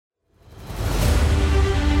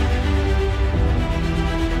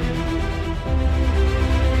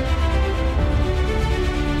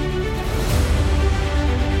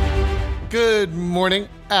morning,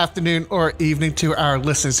 afternoon, or evening to our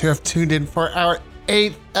listeners who have tuned in for our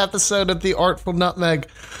 8th episode of The Artful Nutmeg.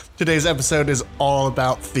 Today's episode is all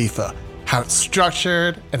about FIFA, how it's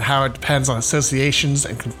structured, and how it depends on associations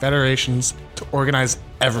and confederations to organize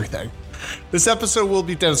everything. This episode will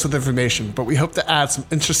be dense with information, but we hope to add some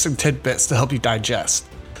interesting tidbits to help you digest.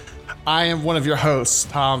 I am one of your hosts,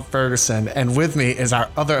 Tom Ferguson, and with me is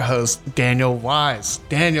our other host, Daniel Wise.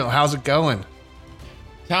 Daniel, how's it going?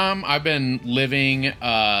 Tom, I've been living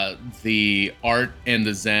the art and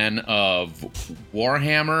the zen of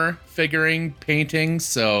Warhammer figuring painting.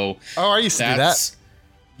 So, I used to do that.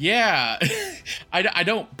 Yeah, I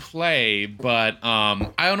don't play, but I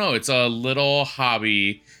don't know. It's a little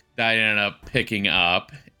hobby that I ended up picking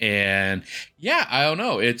up, and yeah, I don't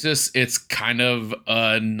know. It's kind of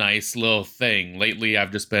a nice little thing. Lately,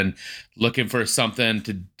 I've just been looking for something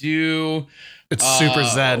to do. It's super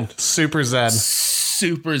zen. Super zen.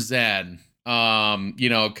 Because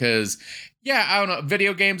yeah, I don't know,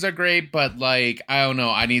 video games are great, but like, I don't know,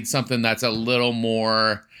 I need something that's a little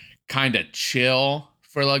more kind of chill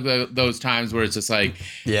for like those times where it's just like,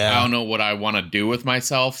 I don't know what I want to do with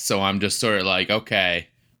myself, so I'm just sort of like, okay,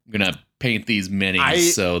 I'm gonna paint these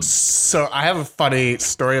minis. So I have a funny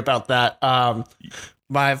story about that.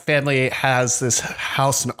 My family has this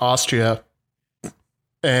house in Austria,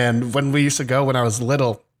 and when we used to go when I was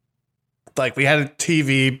little, like, we had a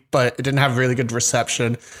TV, but it didn't have really good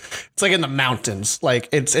reception. It's like in the mountains, like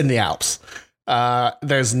it's in the Alps.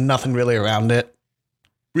 There's nothing really around it.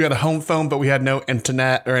 We had a home phone, but we had no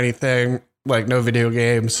internet or anything, like no video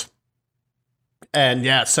games. And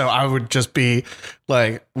yeah, so I would just be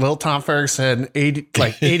like little Tom Ferguson, ADD,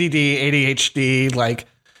 ADHD, like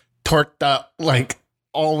torqued up, like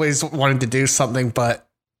always wanting to do something, but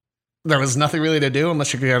there was nothing really to do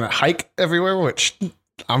unless you're going to hike everywhere, which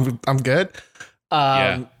I'm good.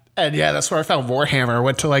 And yeah, that's where I found Warhammer. I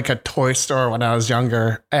went to like a toy store when I was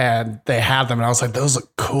younger, and they had them, and I was like, those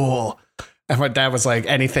look cool. And my dad was like,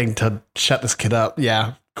 anything to shut this kid up.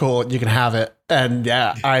 Yeah, cool, you can have it. And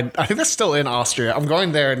yeah, I think they're still in Austria. I'm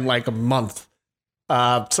going there in like a month. So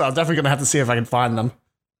I'm definitely going to have to see if I can find them.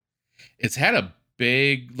 It's had a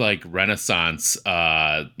big like renaissance,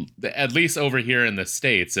 at least over here in the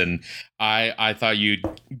States, and I thought you'd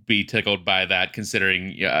be tickled by that,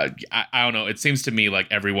 considering I don't know, it seems to me like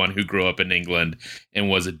everyone who grew up in England and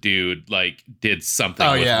was a dude like did something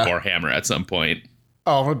with Warhammer at some point.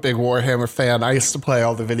 Oh, I'm a big Warhammer fan. I used to play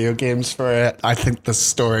all the video games for it. I think the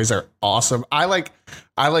stories are awesome. I like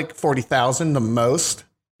 40,000 the most.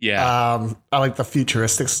 Yeah. I like the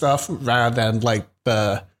futuristic stuff rather than like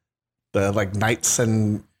the like knights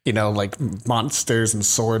and, you know, like monsters and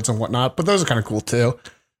swords and whatnot. But those are kind of cool too.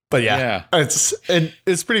 But yeah. It's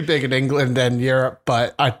pretty big in England and Europe,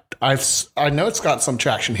 but I know it's got some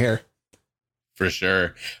traction here. For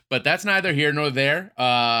sure. But that's neither here nor there.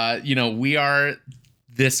 We are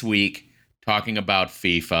this week talking about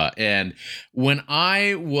FIFA. And when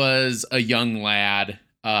I was a young lad,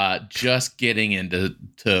 just getting into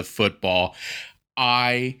football,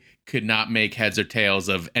 I could not make heads or tails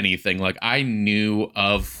of anything. Like, I knew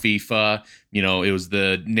of FIFA, it was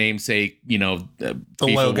the namesake, the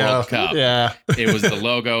FIFA logo. World Cup. Yeah. It was the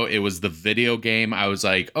logo. It was the video game. I was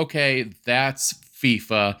like, okay, that's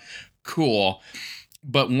FIFA. Cool.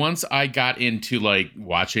 But once I got into like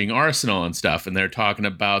watching Arsenal and stuff, and they're talking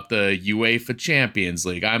about the UEFA Champions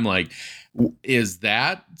League, I'm like, is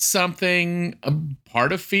that something a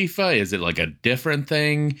part of FIFA? Is it like a different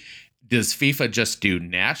thing? Does FIFA just do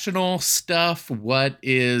national stuff? What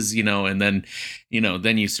is, and then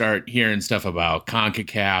you start hearing stuff about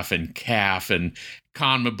CONCACAF and CAF and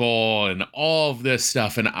CONMEBOL and all of this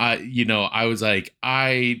stuff. And I was like,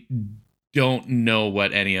 I don't know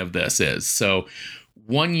what any of this is. So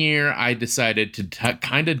one year I decided to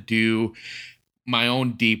kind of do my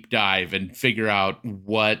own deep dive and figure out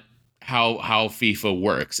how FIFA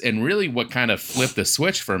works. And really what kind of flipped the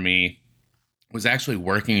switch for me was actually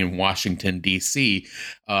working in Washington, D.C.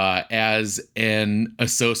 As an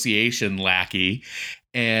association lackey.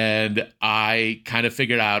 And I kind of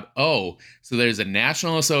figured out, so there's a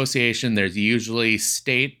national association. There's usually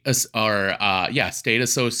state associations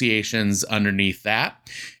underneath that.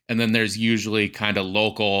 And then there's usually kind of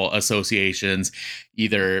local associations,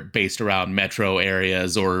 either based around metro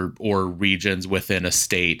areas or regions within a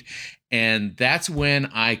state. And that's when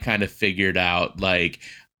I kind of figured out, like,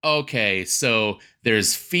 okay, so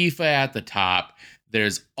there's FIFA at the top.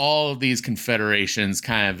 There's all of these confederations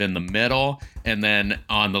kind of in the middle. And then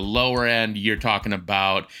on the lower end, you're talking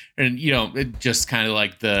about, and just kind of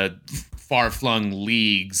like the far-flung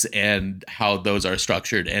leagues and how those are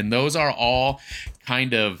structured. And those are all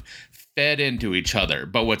kind of fed into each other.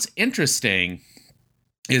 But what's interesting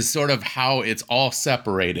is sort of how it's all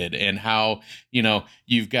separated, and how,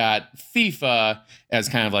 you've got FIFA as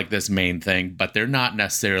kind of like this main thing, but they're not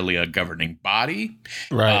necessarily a governing body.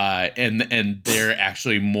 Right. And they're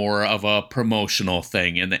actually more of a promotional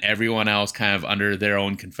thing, and everyone else kind of under their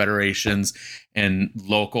own confederations and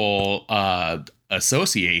local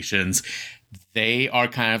associations, they are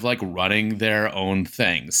kind of like running their own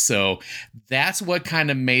things. So that's what kind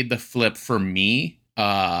of made the flip for me.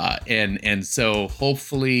 And so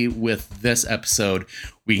hopefully with this episode,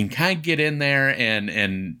 we can kind of get in there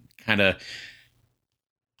and kind of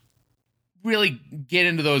really get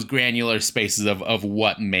into those granular spaces of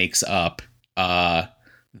what makes up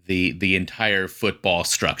the entire football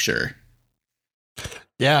structure.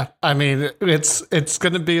 Yeah, I mean, it's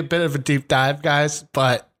going to be a bit of a deep dive, guys,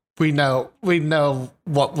 but we know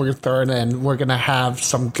what we're throwing in. We're going to have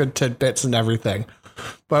some good tidbits and everything.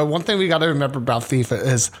 But one thing we got to remember about FIFA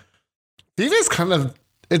is kind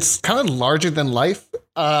of larger than life.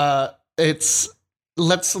 Let's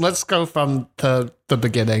go from the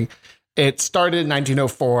beginning. It started in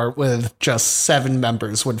 1904 with just 7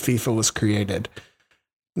 members when FIFA was created.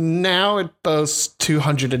 Now it boasts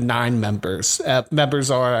 209 members. Members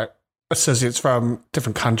are associates from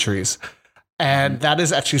different countries. And that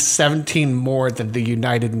is actually 17 more than the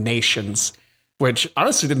United Nations, which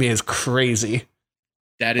honestly to me is crazy.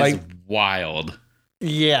 That is wild.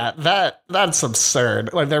 Yeah, that's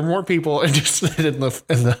absurd. Like, there are more people interested in the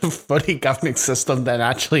footy governing system than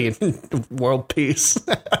actually in world peace.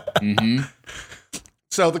 Mm-hmm.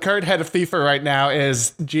 So the current head of FIFA right now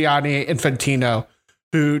is Gianni Infantino,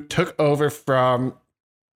 who took over from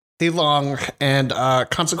the long and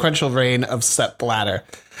consequential reign of Sepp Blatter.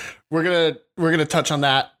 We're gonna touch on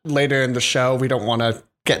that later in the show. We don't want to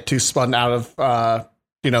get too spun out of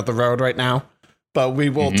the road right now. But we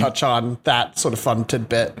will touch on that sort of fun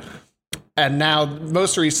tidbit. And now,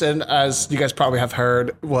 most recent, as you guys probably have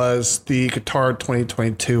heard, was the Qatar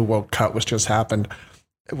 2022 World Cup, which just happened,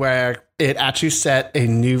 where it actually set a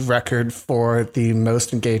new record for the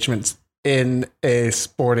most engagements in a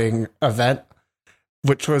sporting event,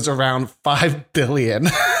 which was around 5 billion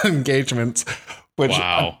engagements. Which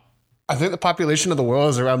wow. I think the population of the world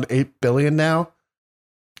is around 8 billion now.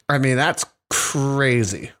 I mean, that's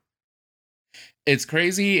crazy. It's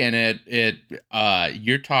crazy, and it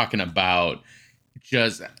you're talking about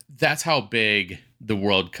just that's how big the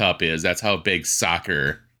World Cup is. That's how big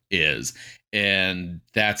soccer is, and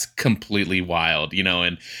that's completely wild,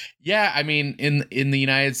 And yeah, I mean, in the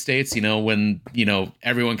United States, when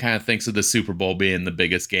everyone kind of thinks of the Super Bowl being the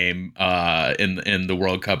biggest game, in the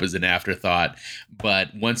World Cup is an afterthought.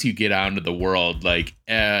 But once you get out into the world, like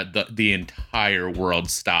the entire world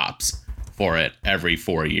stops for it every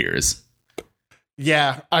 4 years.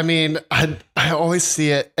 Yeah, I mean, I always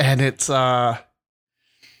see it, and it's I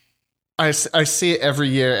see it every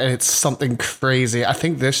year, and it's something crazy. I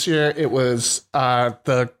think this year it was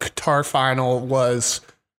the Qatar final was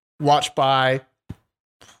watched by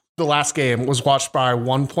the last game was watched by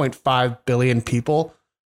 1.5 billion people,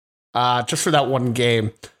 just for that one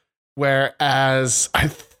game. Whereas I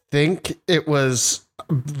think it was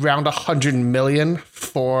around 100 million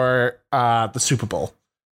for the Super Bowl.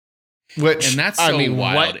 And that's so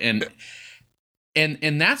wild. And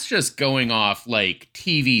that's just going off like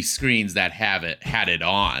TV screens that had it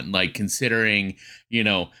on, like considering,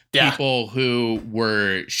 people who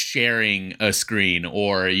were sharing a screen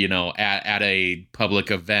or, at a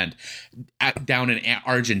public event down in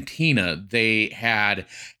Argentina, they had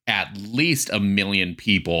at least 1 million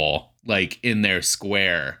people like in their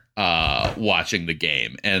square watching the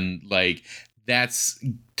game. And like, that's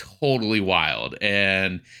totally wild.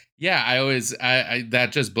 And yeah, I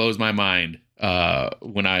that just blows my mind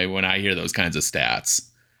when I hear those kinds of stats.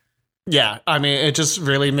 Yeah, I mean, it just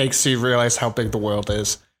really makes you realize how big the world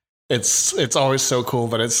is. It's always so cool,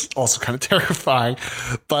 but it's also kind of terrifying.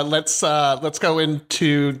 But let's go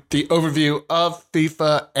into the overview of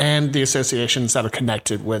FIFA and the associations that are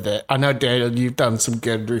connected with it. I know, Daniel, you've done some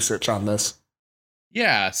good research on this.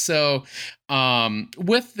 Yeah, so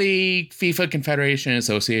with the FIFA Confederation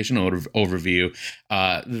Association overview,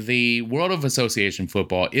 the world of association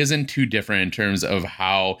football isn't too different in terms of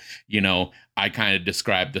how, I kind of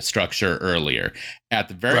described the structure earlier. At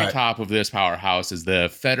the very top of this powerhouse is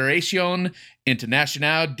the Federación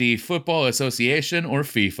Internacional de Football Association, or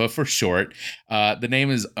FIFA for short. The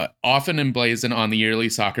name is often emblazoned on the yearly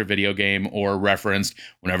soccer video game or referenced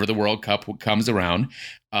whenever the World Cup comes around.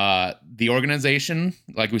 The organization,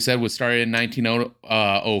 like we said, was started in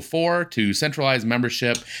 1904 to centralize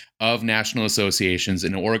membership of national associations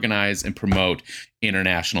and organize and promote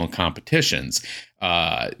international competitions.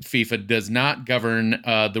 FIFA does not govern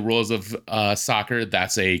the rules of soccer.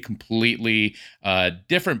 That's a completely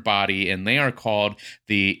different body, and they are called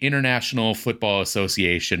the International Football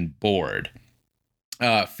Association Board.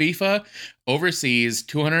 FIFA oversees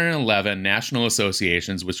 211 national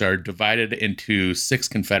associations, which are divided into 6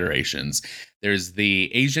 confederations. There's the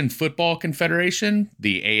Asian Football Confederation,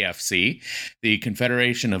 the AFC, the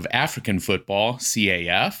Confederation of African Football,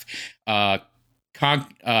 CAF,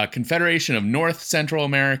 Confederation of North Central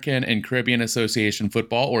American and Caribbean Association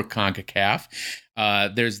Football, or CONCACAF.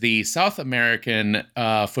 There's the South American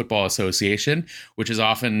Football Association, which is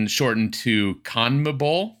often shortened to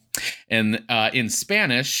CONMEBOL. And in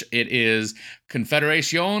Spanish, it is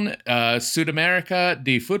Confederación Sudamérica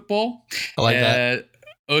de Fútbol. I like that.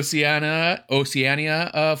 Oceania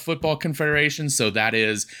Football Confederation. So that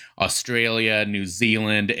is Australia, New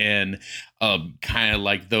Zealand, and kind of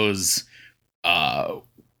like those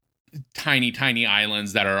tiny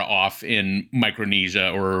islands that are off in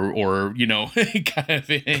Micronesia or kind of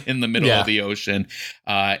in the middle of the ocean.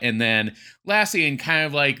 And then lastly, and kind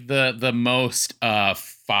of like the most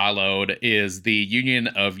followed, is the Union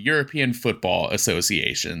of European Football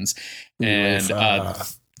Associations. And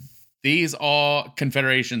these all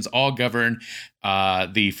confederations all govern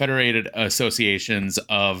the federated associations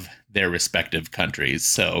of their respective countries.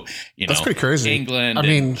 So, that's pretty crazy. England,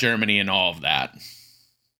 and Germany, and all of that.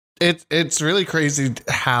 It's really crazy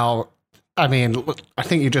how, I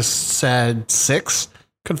think you just said 6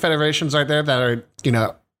 confederations right there that are,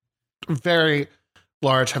 very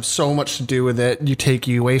large, have so much to do with it. You take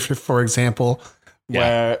UEFA, for example,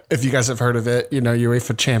 where, if you guys have heard of it,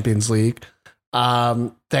 UEFA Champions League.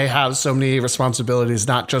 They have so many responsibilities,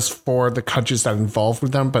 not just for the countries that are involved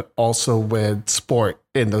with them, but also with sport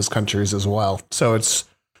in those countries as well. So it's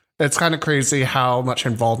kind of crazy how much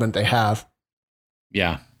involvement they have.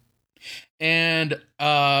 Yeah. And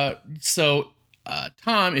so,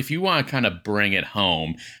 Tom, if you want to kind of bring it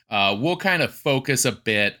home, we'll kind of focus a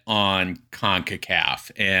bit on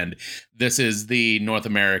CONCACAF. And this is the North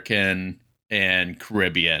American and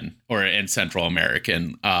Caribbean and Central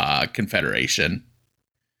American Confederation.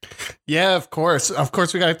 Yeah, of course. Of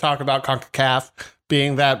course, we got to talk about CONCACAF,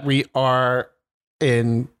 being that we are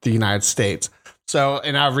in the United States. So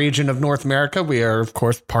in our region of North America, we are, of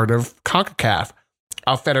course, part of CONCACAF.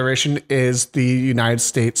 Our federation is the United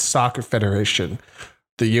States Soccer Federation,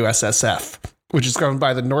 the USSF, which is governed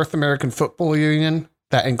by the North American Football Union.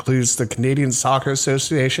 That includes the Canadian Soccer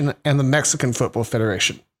Association and the Mexican Football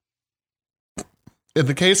Federation. In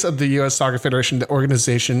the case of the U.S. Soccer Federation, the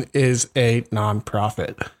organization is a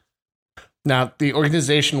nonprofit. Now, the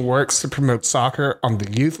organization works to promote soccer on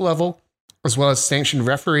the youth level, as well as sanction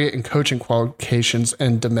referee and coaching qualifications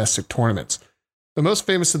in domestic tournaments. The most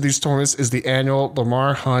famous of these tournaments is the annual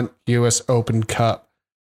Lamar Hunt U.S. Open Cup.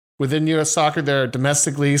 Within U.S. soccer, there are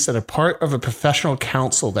domestic leagues that are part of a professional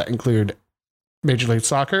council that include Major League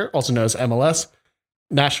Soccer, also known as MLS,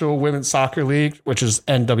 National Women's Soccer League, which is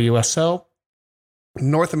NWSL,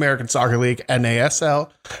 North American Soccer League, NASL,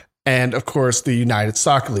 and, of course, the United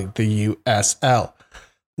Soccer League, the USL.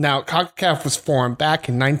 Now, CONCACAF was formed back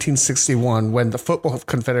in 1961 when the Football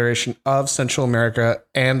Confederation of Central America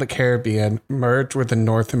and the Caribbean merged with the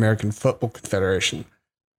North American Football Confederation.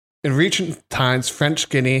 In recent times, French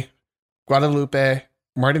Guiana, Guadeloupe,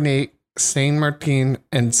 Martinique, Saint Martin,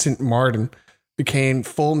 and Saint Martin became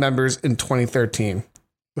full members in 2013.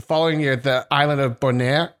 The following year, the island of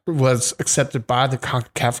Bonaire was accepted by the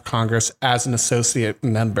CONCACAF Congress as an associate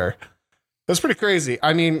member. That's pretty crazy.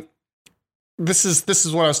 This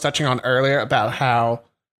is what I was touching on earlier about how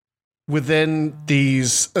within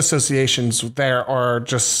these associations, there are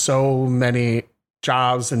just so many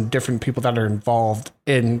jobs and different people that are involved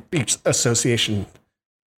in each association.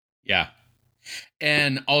 Yeah.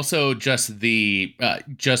 And also just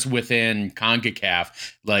just within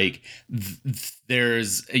CONCACAF, like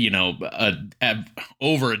there's,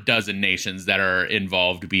 over a dozen nations that are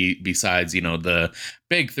involved besides, the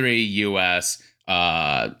big 3, US,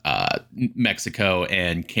 Mexico,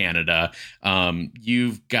 and Canada.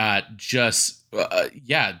 You've got just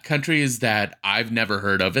countries that I've never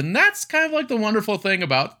heard of, and that's kind of like the wonderful thing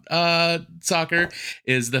about soccer,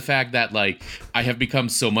 is the fact that like I have become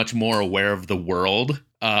so much more aware of the world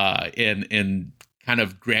in kind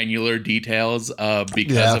of granular details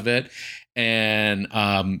because of it. And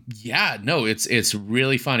it's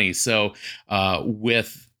really funny. So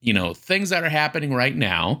with things that are happening right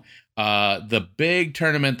now, The big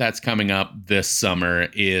tournament that's coming up this summer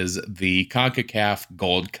is the CONCACAF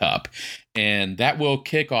Gold Cup, and that will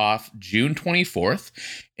kick off June 24th,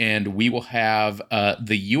 and we will have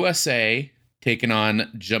the USA taking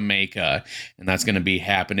on Jamaica, and that's going to be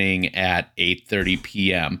happening at 8:30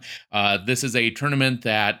 p.m. This is a tournament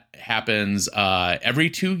that happens every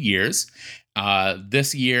 2 years.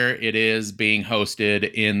 This year, it is being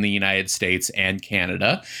hosted in the United States and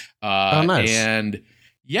Canada. Nice. And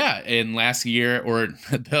yeah, in last year or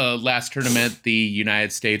the last tournament, the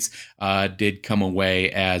United States did come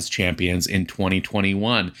away as champions in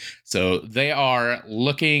 2021. So they are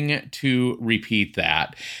looking to repeat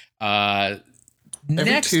that.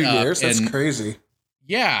 Every 2 years? That's crazy.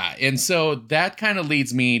 Yeah, and so that kind of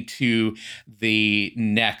leads me to the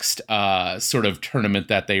next sort of tournament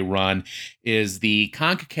that they run is the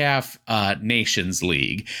CONCACAF Nations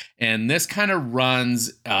League. And this kind of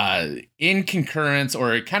runs in concurrence,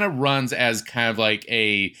 or it kind of runs as kind of like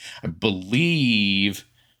I believe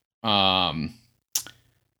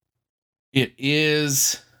it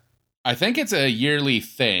is, I think it's a yearly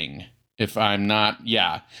thing, if I'm not,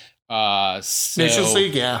 yeah. Nations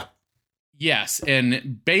League, yeah. Yes,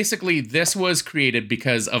 and basically this was created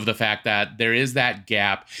because of the fact that there is that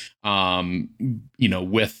gap,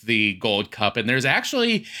 with the Gold Cup, and there's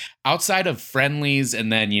actually outside of friendlies,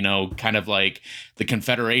 and then kind of like the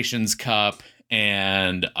Confederations Cup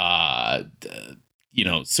and sort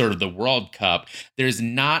of the World Cup. There's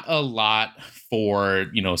not a lot for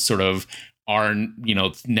sort of our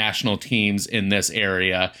national teams in this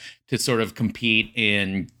area to sort of compete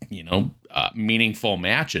in meaningful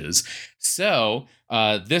matches. So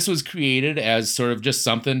this was created as sort of just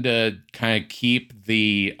something to kind of keep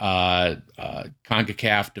the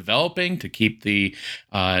CONCACAF developing, to keep the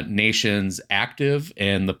nations active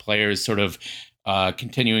and the players sort of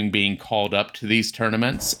continuing being called up to these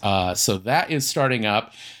tournaments. So that is starting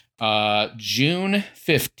up June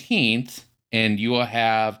 15th, and you will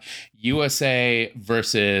have USA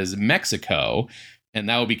versus Mexico, and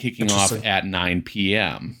that will be kicking off at 9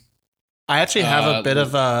 p.m. I actually have a bit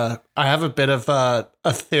of a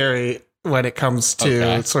theory when it comes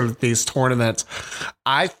to sort of these tournaments.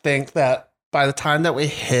 I think that by the time that we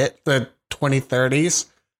hit the 2030s,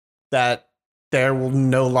 that there will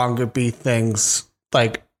no longer be things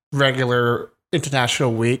like regular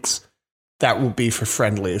international weeks that will be for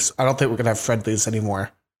friendlies. I don't think we're going to have friendlies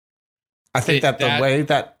anymore. I think that the way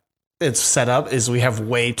that it's set up is we have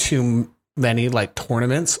way too many like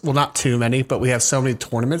tournaments. Well, not too many, but we have so many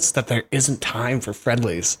tournaments that there isn't time for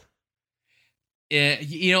friendlies.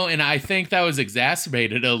 And I think that was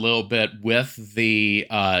exacerbated a little bit with the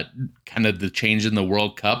kind of the change in the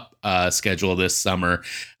World Cup schedule this summer,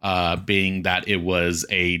 being that it was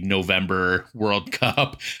a November World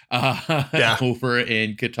Cup over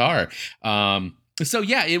in Qatar. So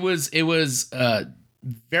yeah, it was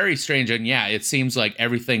very strange. And yeah, it seems like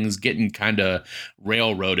everything's getting kind of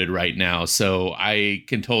railroaded right now. So I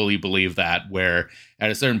can totally believe that, where at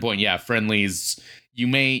a certain point, yeah, friendlies, you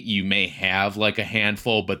may have like a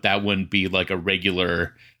handful, but that wouldn't be like a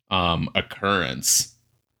regular occurrence.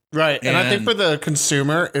 Right. And I think for the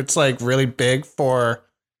consumer, it's like really big for,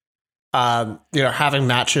 having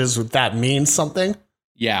matches that means something.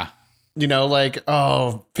 Yeah.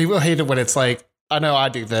 People hate it when it's like, I know I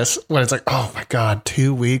do this when it's like, oh my God,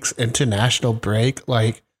 2 weeks international break.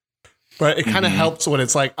 Like, but it kind of helps when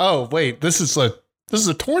it's like, oh wait, this is a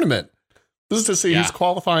tournament. This is to see who's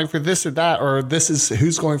qualifying for this or that, or this is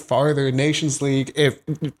who's going farther in Nations League. It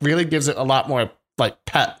really gives it a lot more like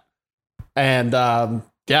pep. And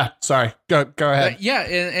sorry, go ahead.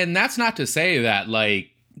 And that's not to say that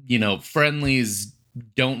friendlies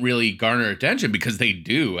don't really garner attention, because they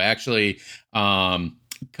do actually.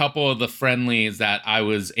 Couple of the friendlies that I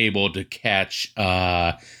was able to catch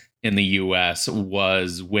in the U.S.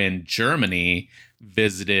 was when Germany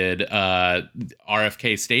visited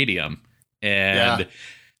RFK Stadium, and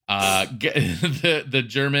the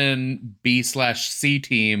German B/C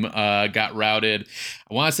team got routed.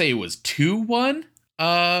 I want to say it was 2-1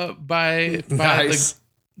 by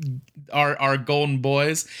our Golden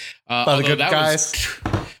Boys. By the good guys.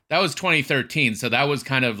 That was 2013, so that was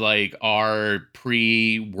kind of like our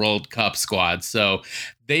pre-World Cup squad. So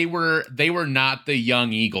they were not the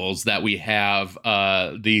young Eagles that we have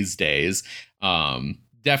these days.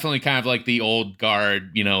 Definitely kind of like the old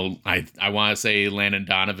guard. I want to say Landon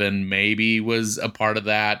Donovan maybe was a part of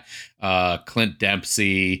that. Clint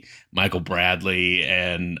Dempsey, Michael Bradley,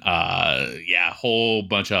 and a whole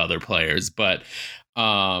bunch of other players. But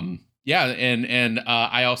Yeah, and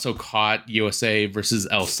I also caught USA versus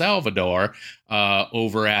El Salvador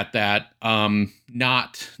over at that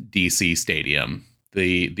not DC Stadium,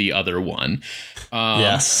 the other one.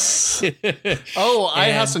 Yes. Oh, I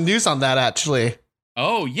have some news on that actually.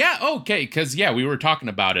 Oh yeah, okay, because we were talking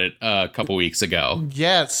about it a couple weeks ago.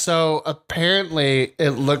 Yeah, so apparently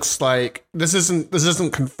it looks like this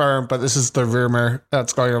isn't confirmed, but this is the rumor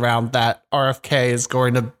that's going around that RFK is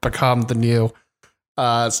going to become the new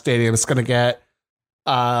stadium. It's going to get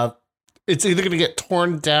it's either going to get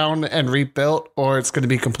torn down and rebuilt, or it's going to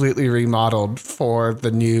be completely remodeled for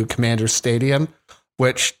the new Commander Stadium,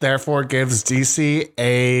 which therefore gives DC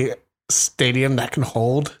a stadium that can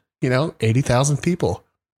hold 80,000 people,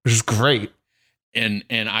 which is great. And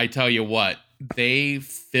I tell you what, they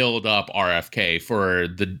filled up RFK for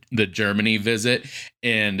the Germany visit,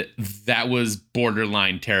 and that was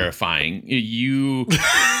borderline terrifying. You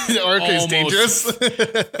RFK's dangerous.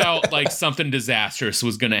 felt like something disastrous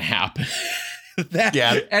was going to happen.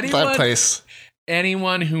 That place.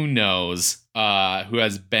 Anyone who knows, who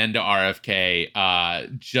has been to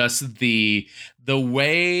RFK, just the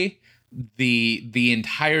way the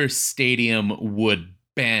entire stadium would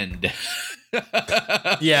bend.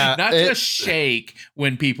 Yeah, not just shake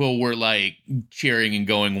when people were like cheering and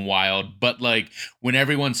going wild, but like when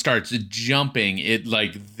everyone starts jumping, it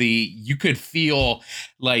like you could feel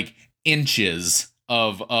like inches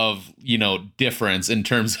of difference in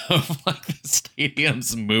terms of like the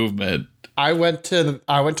stadium's movement. I went to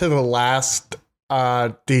the last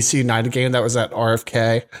DC United game that was at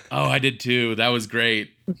RFK. Oh, I did too. That was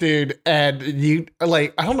great. Dude, and you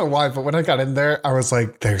like, I don't know why, but when I got in there, I was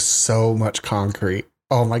like, there's so much concrete.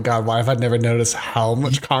 Oh my God, why have I never noticed how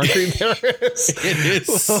much concrete there is? It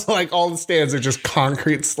is. Like all the stands are just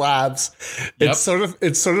concrete slabs. Yep.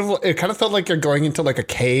 It kind of felt like you're going into like a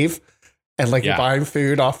cave and like you're buying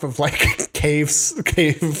food off of like cave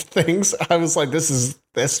things. I was like,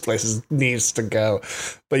 this place needs to go.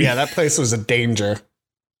 But yeah, that place was a danger.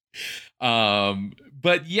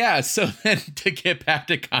 But yeah, so then to get back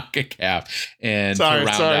to CONCACAF and sorry, to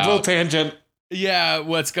round out, little tangent. Yeah,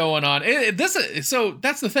 what's going on? So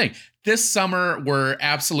that's the thing. This summer we're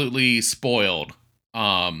absolutely spoiled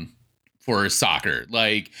for soccer.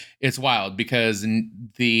 Like it's wild because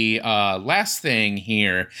the last thing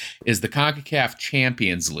here is the CONCACAF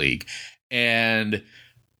Champions League, and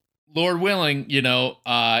Lord willing,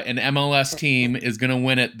 an MLS team is going to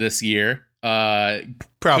win it this year.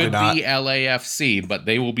 Probably could not be LAFC, but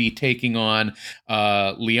they will be taking on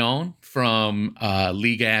Lyon from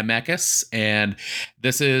Liga MX, and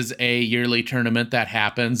this is a yearly tournament that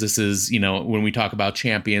happens. This is, when we talk about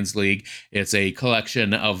Champions League, it's a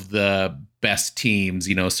collection of the best teams,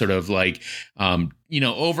 sort of like,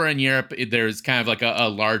 over in Europe, there's kind of like a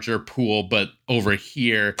larger pool, but over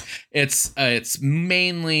here, it's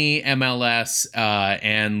mainly MLS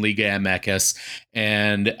and Liga MX,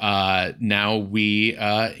 and now we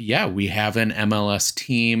have an MLS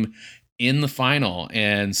team in the final.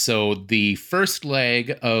 And so the first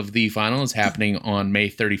leg of the final is happening on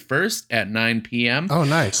May 31st at 9 p.m. Oh,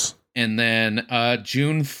 nice. And then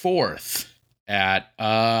June 4th at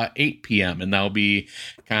 8 p.m. And that'll be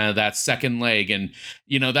kind of that second leg. And,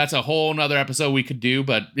 that's a whole nother episode we could do.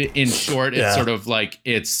 But in short, it's sort of like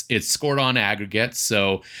it's scored on aggregate.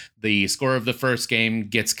 So the score of the first game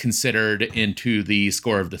gets considered into the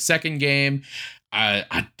score of the second game.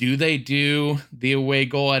 Do they do the away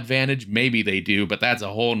goal advantage? Maybe they do, but that's a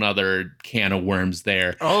whole nother can of worms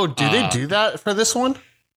there. Oh, do they do that for this one?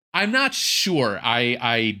 I'm not sure.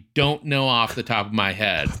 I don't know off the top of my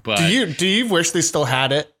head. But do you wish they still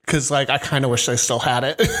had it? Because like I kind of wish they still had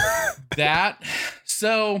it.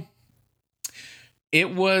 So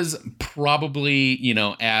it was probably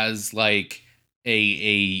as like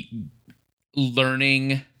a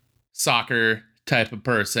learning soccer type of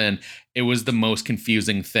person, it was the most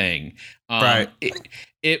confusing thing. Right.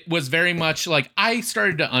 It was very much like I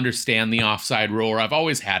started to understand the offside rule, or I've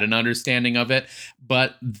always had an understanding of it,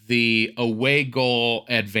 but the away goal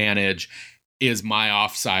advantage is my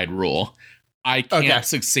offside rule. I can't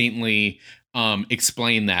succinctly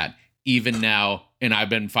explain that even now, and I've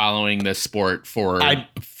been following this sport for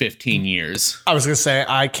 15 years. I was going to say,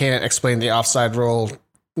 I can't explain the offside rule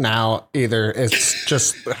now either. It's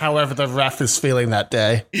just however the ref is feeling that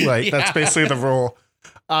day. Like that's basically the rule.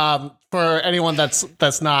 For anyone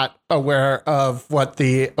that's not aware of what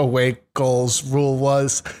the away goals rule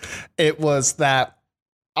was, it was that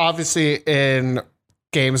obviously in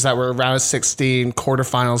games that were round of 16,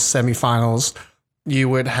 quarterfinals, semifinals, you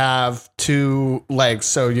would have two legs.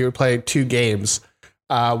 So you would play two games,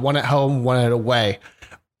 one at home, one at away.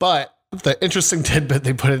 But the interesting tidbit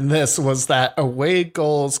they put in this was that away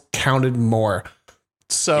goals counted more.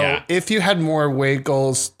 So if you had more away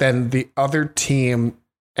goals than the other team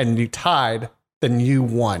and you tied, then you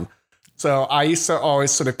won. So I used to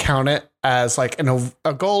always sort of count it as like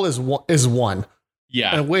a goal is one.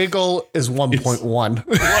 Yeah. An away goal is 1.1.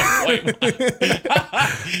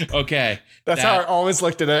 1.1. Okay. That's how I always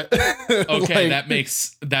looked at it. Okay, that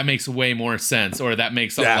makes way more sense, or that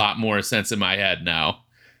makes a lot more sense in my head now.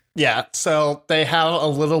 Yeah, so they have a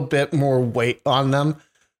little bit more weight on them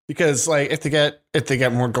because like if they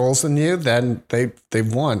get more goals than you, then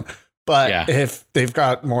they've won. But if they've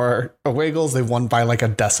got more away goals, they've won by like a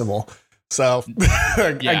decimal. So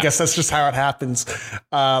I guess that's just how it happens.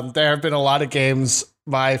 There have been a lot of games.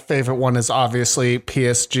 My favorite one is obviously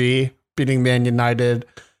PSG beating Man United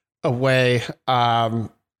away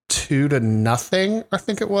 2-0, I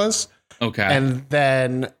think it was. Okay. And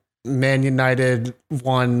then Man United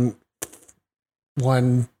won,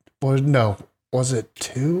 was it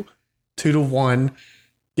 2-1?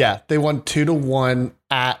 Yeah, they won 2-1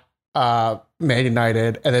 at Man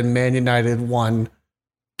United, and then Man United won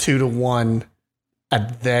 2-1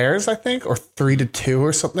 at theirs, I think, or 3-2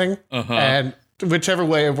 or something. And whichever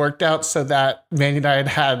way it worked out, so that Man United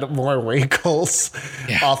had more away goals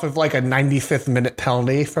off of like a 95th minute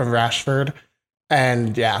penalty from Rashford.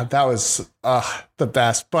 And yeah, that was the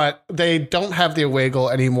best. But they don't have the away goal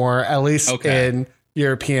anymore, at least in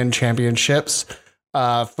European championships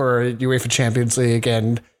for UEFA Champions League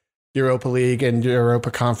and Europa League and Europa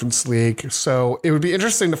Conference League. So it would be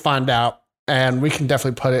interesting to find out, and we can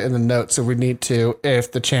definitely put it in the notes if we need to,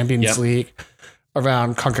 if the Champions League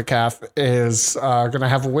around CONCACAF is going to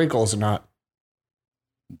have away goals or not.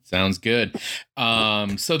 Sounds good.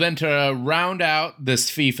 So then to round out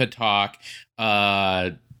this FIFA talk,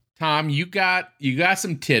 Tom, you got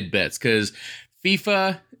some tidbits because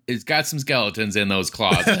FIFA has got some skeletons in those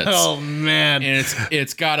closets. Oh man. And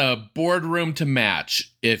it's got a boardroom to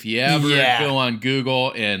match. If you ever go on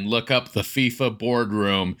Google and look up the FIFA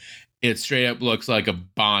boardroom, it straight up looks like a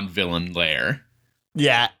Bond villain lair.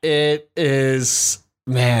 Yeah, it is,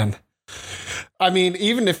 man. I mean,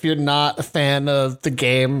 even if you're not a fan of the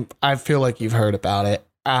game, I feel like you've heard about it.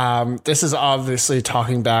 This is obviously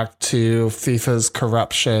talking back to FIFA's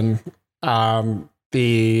corruption.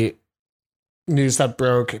 The news that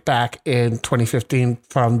broke back in 2015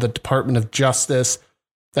 from the Department of Justice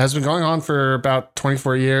that has been going on for about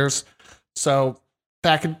 24 years. So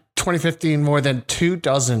back in 2015, more than 24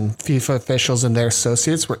 FIFA officials and their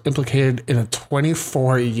associates were implicated in a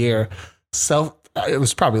 24-year it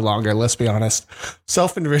was probably longer, let's be honest,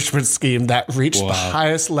 self-enrichment scheme that reached the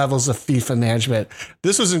highest levels of FIFA management.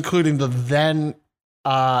 This was including the then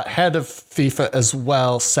head of FIFA as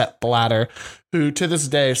well, Sepp Blatter, who to this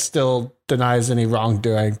day still denies any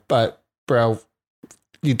wrongdoing. But, bro,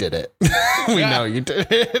 you did it. We know you did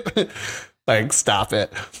it. Like, stop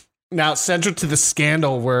it. Now, central to the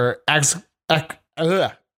scandal were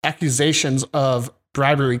accusations of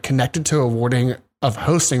bribery connected to awarding of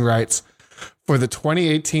hosting rights for the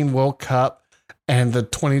 2018 World Cup and the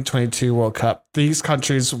 2022 World Cup. These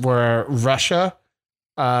countries were Russia,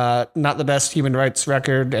 not the best human rights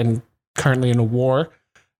record and currently in a war,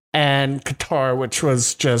 and Qatar, which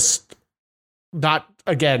was just not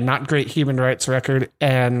great human rights record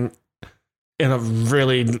and in a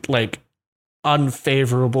really like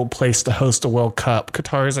unfavorable place to host a World Cup.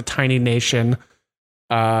 Qatar is a tiny nation.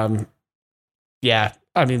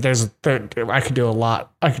 I mean, I could do a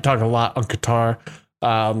lot. I could talk a lot on Qatar.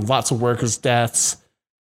 Lots of workers' deaths,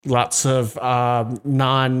 lots of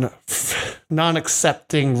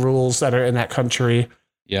non-accepting rules that are in that country.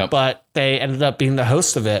 Yeah, but they ended up being the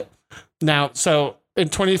host of it. Now, so in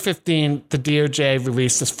 2015, the DOJ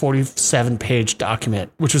released this 47-page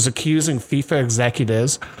document, which was accusing FIFA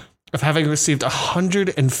executives of having received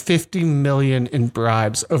 $150 million in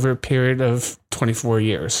bribes over a period of 24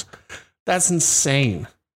 years. That's insane.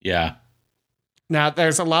 Yeah. Now,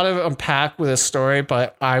 there's a lot of unpack with this story,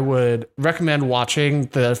 but I would recommend watching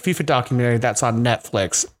the FIFA documentary that's on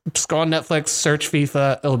Netflix. Just go on Netflix, search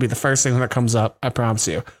FIFA. It'll be the first thing that comes up. I promise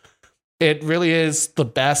you. It really is the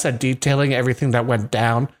best at detailing everything that went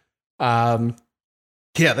down. Yeah,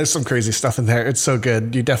 there's some crazy stuff in there. It's so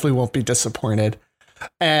good. You definitely won't be disappointed.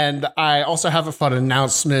 And I also have a fun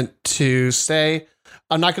announcement to say.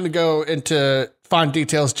 I'm not going to go into fine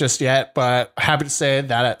details just yet, but happy to say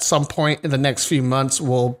that at some point in the next few months,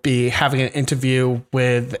 we'll be having an interview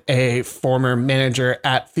with a former manager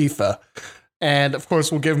at FIFA. And of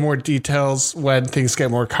course, we'll give more details when things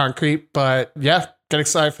get more concrete. But yeah, get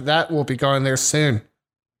excited for that. We'll be going there soon.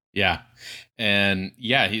 Yeah. And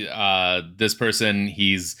yeah, this person,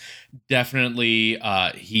 he's definitely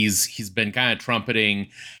he's been kind of trumpeting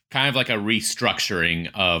kind of like a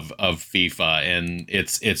restructuring of FIFA, and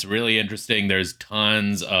it's really interesting. There's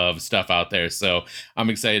tons of stuff out there, so I'm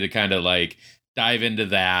excited to kind of like dive into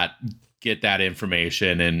that, get that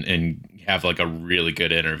information, and have like a really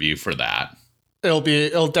good interview for that.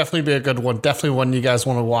 It'll definitely be a good one. Definitely one you guys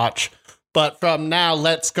want to watch. But from now,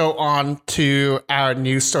 let's go on to our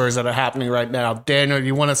news stories that are happening right now. Daniel,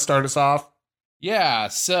 you want to start us off? Yeah.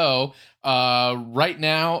 So right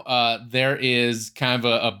now, there is kind of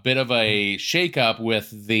a bit of a shakeup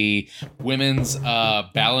with the women's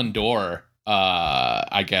Ballon d'Or.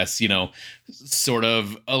 I guess, sort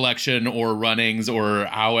of election or runnings or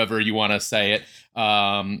however you want to say it.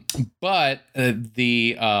 But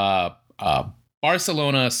the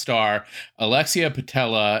Barcelona star Alexia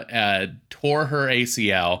Patella tore her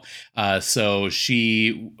ACL. So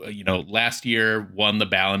she, last year won the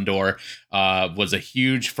Ballon d'Or, was a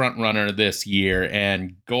huge front runner this year.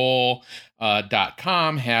 And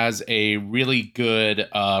Goal.com has a really good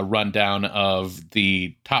rundown of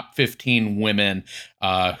the top 15 women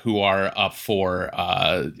who are up for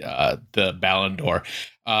the Ballon d'Or.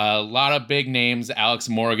 A lot of big names. Alex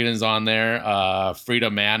Morgan is on there.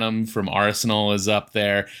 Frida Manum from Arsenal is up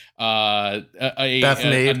there.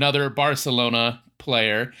 Another Barcelona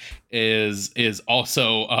player is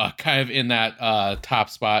also kind of in that top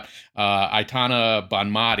spot. Aitana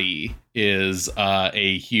Bonmati is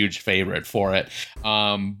a huge favorite for it.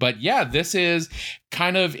 But yeah, this is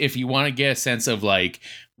kind of, if you want to get a sense of like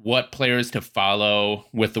what players to follow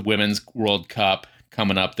with the Women's World Cup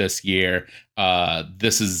coming up this year,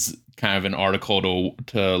 this is kind of an article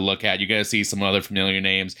to look at. You're going to see some other familiar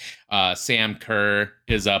names. Sam Kerr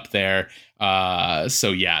is up there.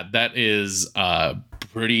 So yeah, that is a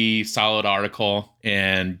pretty solid article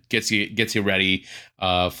and gets you ready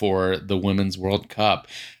for the Women's World Cup.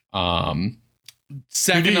 Second,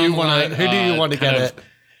 who do you want to get it?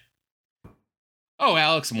 Oh,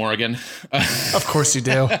 Alex Morgan. Of course you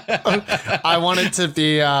do. I want it to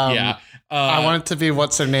be yeah. I want it to be,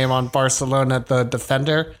 what's her name on Barcelona, the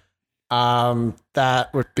defender. That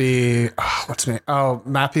would be, what's her name? Oh,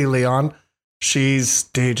 Mappy Leon. She's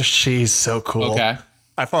so cool. Okay.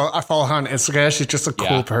 I follow her on Instagram. She's just a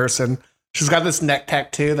cool person. She's got this neck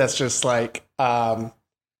tattoo that's just like,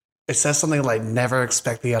 it says something like "never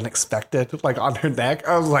expect the unexpected" like on her neck.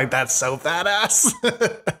 I was like, that's so badass.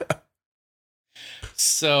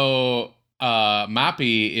 So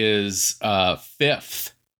Mappy is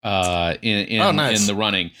fifth in the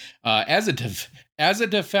running as a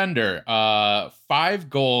defender. 5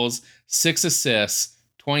 goals, 6 assists,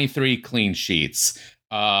 23 clean sheets,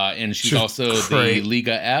 and she's also the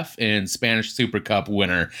Liga F and Spanish Super Cup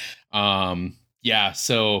winner.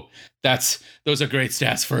 So those are great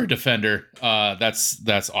stats for a defender.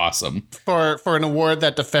 That's awesome for an award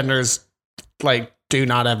that defenders like do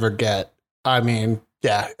not ever get. I mean,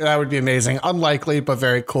 yeah, that would be amazing. Unlikely, but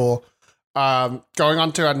very cool. Going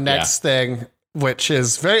on to our next thing, which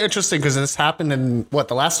is very interesting because this happened in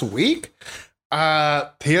the last week.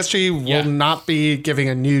 PSG will not be giving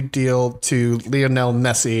a new deal to Lionel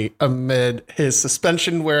Messi amid his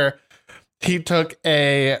suspension, where he took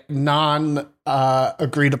a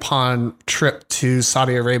agreed upon trip to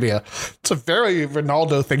Saudi Arabia. It's a very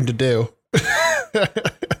Ronaldo thing to do.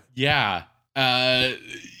 Yeah.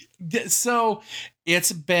 So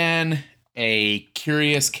it's been a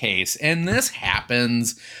curious case, and this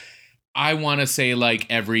happens, I want to say, like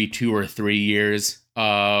every 2 or 3 years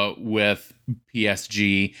with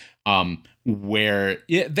PSG, where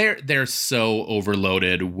they're so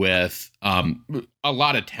overloaded with a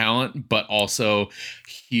lot of talent, but also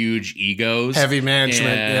huge egos, heavy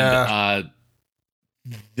management. And,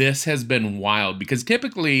 this has been wild because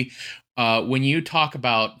typically when you talk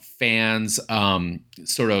about fans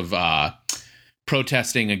sort of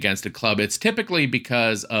protesting against a club, it's typically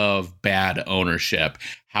because of bad ownership.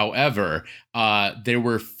 However, there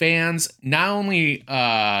were fans not only,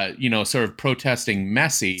 sort of protesting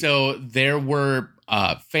Messi. So there were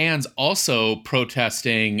fans also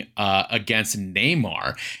protesting against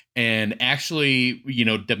Neymar and actually,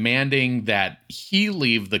 demanding that he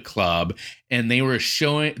leave the club. And they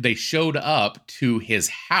showed up to his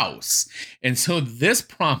house. And so this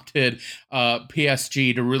prompted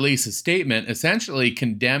PSG to release a statement essentially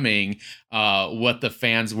condemning what the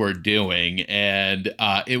fans were doing. And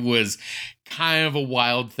it was kind of a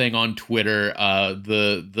wild thing on Twitter.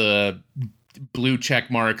 The blue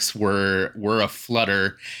check marks were a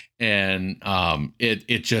flutter, and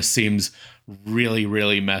it just seems really,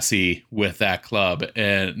 really messy with that club,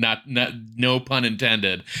 and not no pun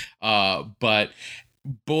intended. But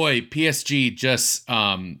boy, PSG just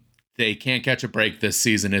they can't catch a break this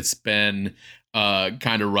season. It's been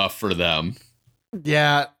kind of rough for them.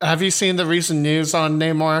 Yeah. Have you seen the recent news on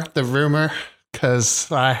Neymar? The rumor?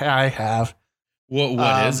 Because I have.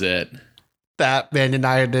 What is it? That Man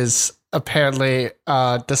United is apparently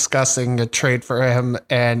discussing a trade for him,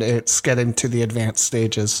 and it's getting to the advanced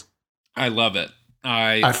stages. I love it.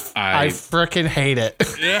 I freaking hate it.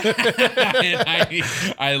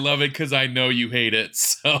 I love it because I know you hate it.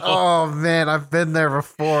 So. Oh man, I've been there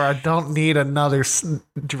before. I don't need another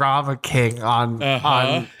drama king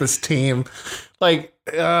on this team. Like,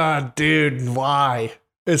 dude, why?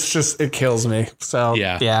 It's just, it kills me. So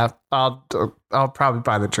yeah, I'll probably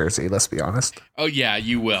buy the jersey. Let's be honest. Oh yeah,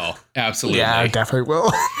 you will. Absolutely. Yeah, I definitely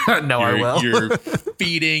will. I will. You're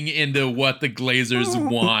feeding into what the Glazers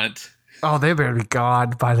want. Oh, they better be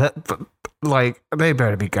gone by that. But, like, they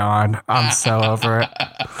better be gone. I'm so over it.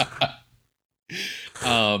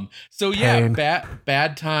 So yeah,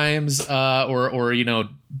 bad times, or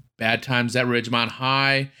bad times at Ridgemont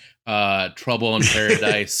High, trouble in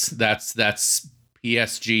paradise. That's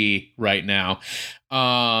PSG right now.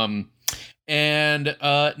 And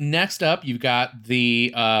next up, you've got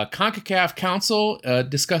the CONCACAF Council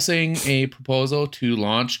discussing a proposal to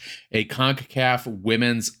launch a CONCACAF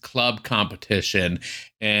women's club competition.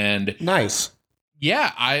 And nice.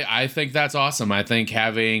 Yeah, I think that's awesome. I think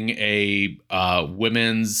having a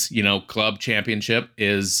women's, club championship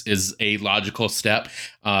is a logical step.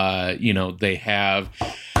 They have,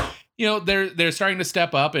 they're starting to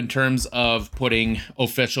step up in terms of putting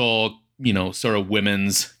official, sort of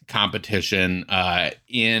women's competition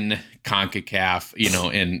in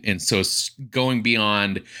CONCACAF, and so going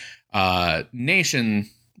beyond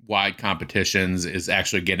nationwide competitions is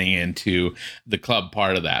actually getting into the club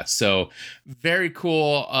part of that. So very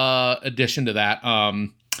cool addition to that.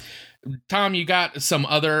 Tom, you got some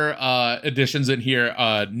other additions in here.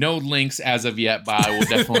 No links as of yet, but I will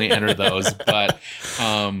definitely enter those. But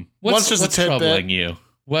what's troubling you?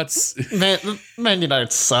 Man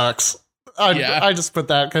United sucks. I just put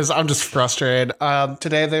that because I'm just frustrated.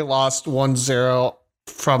 Today they lost 1-0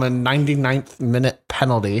 from a 99th minute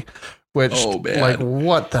penalty, which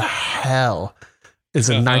what the hell is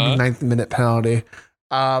a 99th minute penalty?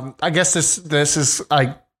 I guess this is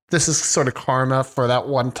sort of karma for that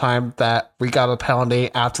one time that we got a penalty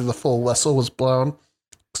after the full whistle was blown.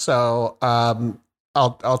 So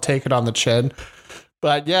I'll take it on the chin.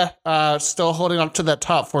 But yeah, still holding on to that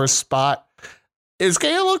top 4 spot. It's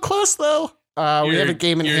getting a little close, though. We have a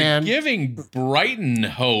game in hand. Giving Brighton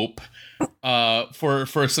hope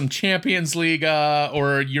for some Champions League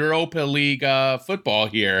or Europa League football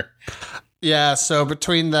here. Yeah, so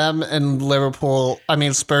between them and Liverpool, I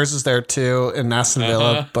mean Spurs is there too, and Aston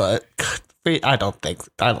Villa, but I don't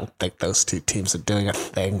think those two teams are doing a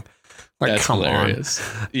thing. Like, that's come hilarious.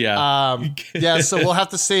 on. Yeah. Yeah, so we'll have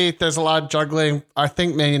to see. There's a lot of juggling. I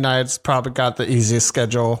think Man United's probably got the easiest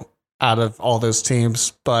schedule out of all those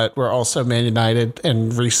teams, but we're also Man United,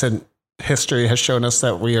 and recent history has shown us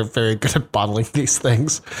that we are very good at bottling these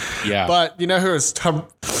things. Yeah. But who has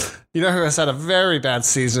had a very bad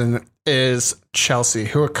season is Chelsea,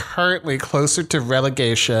 who are currently closer to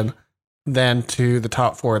relegation than to the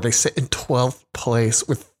top 4. They sit in 12th place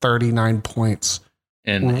with 39 points.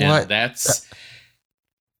 And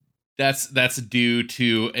that's due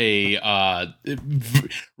to a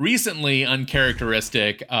recently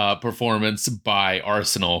uncharacteristic performance by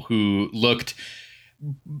Arsenal, who looked,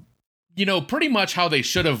 pretty much how they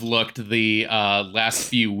should have looked the last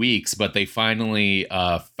few weeks, but they finally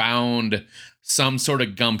found some sort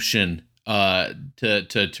of gumption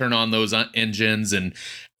to turn on those engines and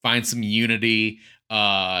find some unity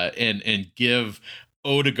and give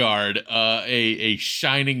Odegaard a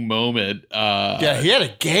shining moment. Yeah, he had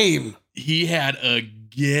a game. He had a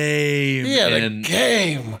game.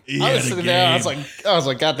 I was sitting there. I was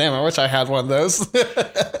like, God damn! I wish I had one of those.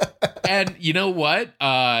 And you know what?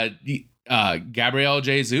 Gabriel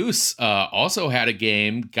Jesus also had a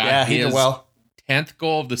game. Got his 10th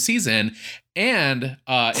goal of the season. And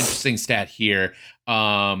interesting stat here.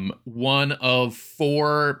 One of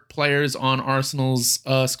 4 players on Arsenal's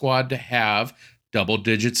squad to have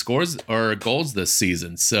double-digit scores or goals this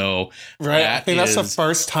season. So I think that's the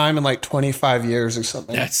first time in like 25 years or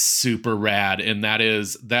something. That's super rad, and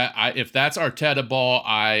if that's Arteta ball,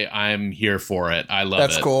 I'm here for it. I love it.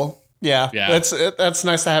 That's cool. Yeah. That's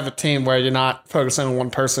nice to have a team where you're not focusing on one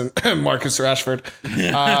person, Marcus Rashford.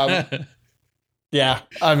 Yeah,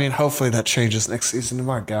 I mean, hopefully that changes next season.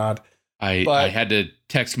 My God. I had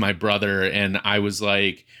texted my brother and I was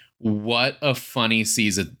like, what a funny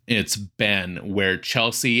season it's been where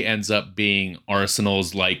Chelsea ends up being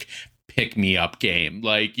Arsenal's like pick me up game.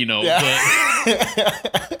 Like, you know,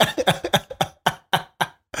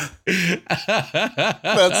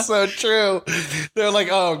 That's so true. They're like,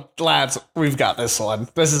 oh, lads, we've got this one.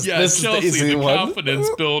 This is Chelsea, the easy one. Confidence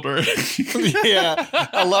builder. Yeah.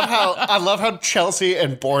 I love how Chelsea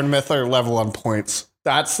and Bournemouth are level on points.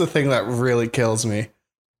 That's the thing that really kills me.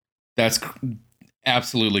 That's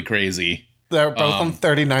absolutely crazy. They're both on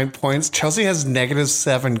 39 points. Chelsea has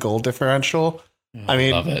 -7 goal differential. I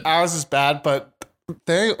mean, ours is bad, but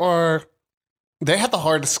they have the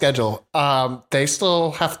hardest schedule. They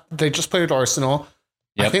just played Arsenal.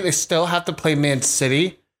 Yep. I think they still have to play Man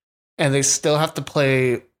City, and they still have to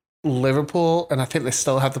play Liverpool, and I think they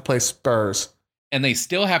still have to play Spurs. And they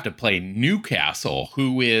still have to play Newcastle,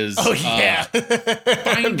 who is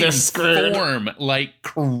finding form like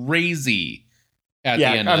crazy at the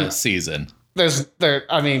end of the season.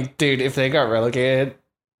 I mean, dude, if they got relegated,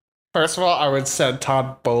 first of all, I would send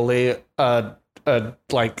Todd Bowley a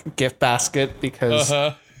like gift basket because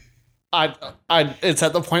it's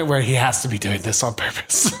at the point where he has to be doing this on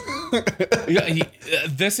purpose.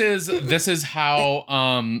 This is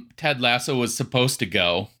how Ted Lasso was supposed to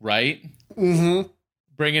go, right? Mm-hmm.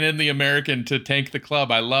 Bringing in the American to tank the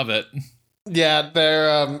club. I love it. Yeah,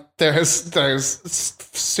 there's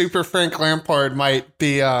Super Frank Lampard might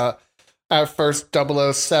be our first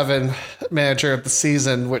 007 manager of the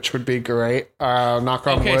season, which would be great. Knock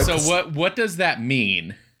on wood. Okay, so what does that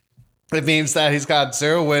mean? It means that he's got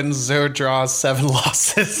 0 wins, 0 draws, 7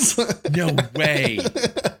 losses. No way.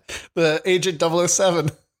 The Agent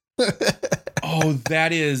 007. Oh,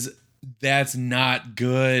 that's not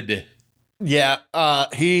good. Yeah,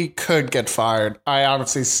 he could get fired. I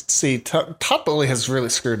honestly see Todd Bowley has really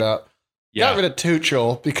screwed up. Yeah. Got rid of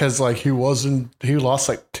Tuchel because like he lost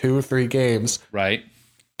like 2 or 3 games. Right.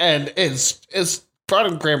 And it's brought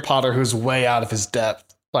in Graham Potter, who's way out of his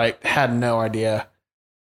depth, like had no idea.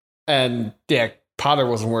 And yeah, Potter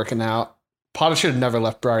wasn't working out. Potter should have never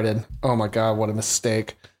left Brighton. Oh my God, what a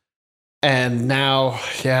mistake. And now,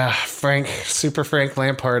 yeah, Super Frank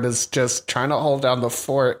Lampard is just trying to hold down the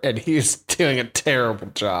fort, and he's doing a terrible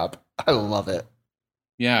job. I love it.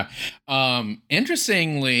 Yeah.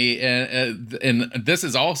 Interestingly, and this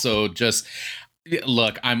is also just,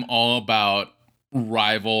 look, I'm all about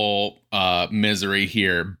rival misery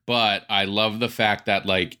here, but I love the fact that,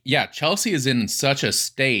 like, yeah, Chelsea is in such a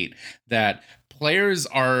state that players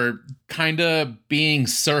are kind of being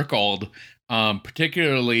circled.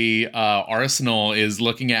 Particularly, Arsenal is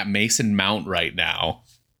looking at Mason Mount right now.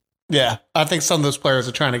 Yeah, I think some of those players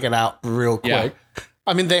are trying to get out real quick. Yeah.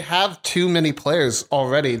 I mean, they have too many players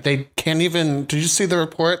already. They can't even... Did you see the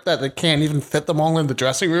report that they can't even fit them all in the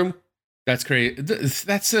dressing room? That's crazy.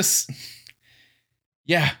 That's just...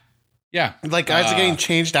 Yeah. Yeah. Like, guys are getting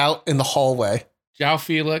changed out in the hallway. João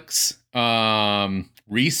Felix,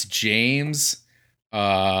 Reece James,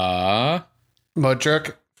 Modric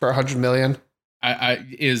for 100 million.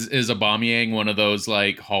 Is Aubameyang one of those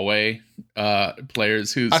like hallway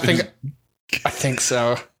players who's... I think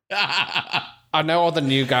so. I know all the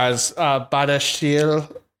new guys.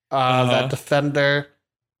 Badashil, that defender.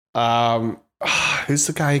 Who's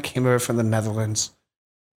the guy who came over from the Netherlands?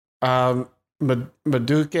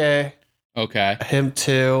 Maduke. Okay. Him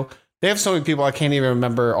too. They have so many people, I can't even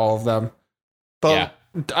remember all of them. But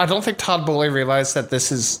I don't think Todd Bowley realized that this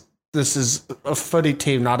is a footy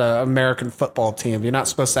team, not an American football team. You're not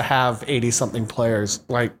supposed to have 80-something players.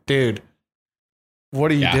 Like, dude, what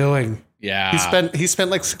are you doing? Yeah. He spent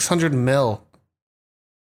like 600 mil.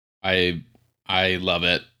 I love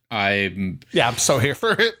it. I'm so here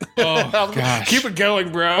for it. Oh gosh. Keep it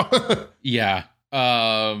going, bro. Yeah.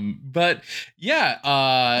 But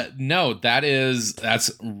yeah, no,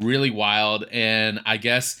 that's really wild. And I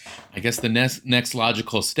guess the next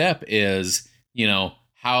logical step is, you know,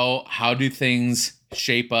 how do things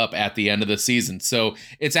shape up at the end of the season? So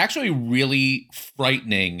it's actually really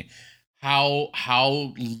frightening how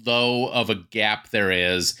low of a gap there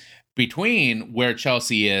is between where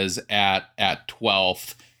Chelsea is at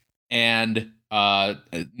 12th and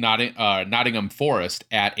Nottingham Forest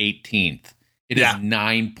at 18th. It is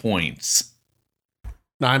 9 points.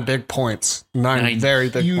 9 big points. 9 very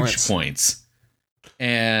big huge points.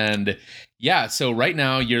 And yeah, so right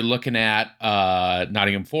now you're looking at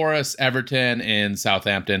Nottingham Forest, Everton, and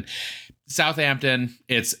Southampton. Southampton,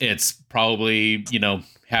 it's probably, you know,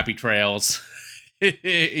 happy trails.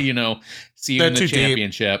 You know, see you in the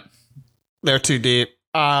championship. They're too deep.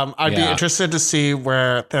 I'd be interested to see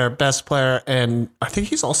where their best player, and I think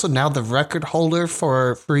he's also now the record holder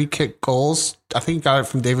for free kick goals. I think he got it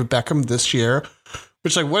from David Beckham this year,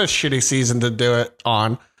 which like what a shitty season to do it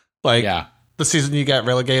on. Like the season you get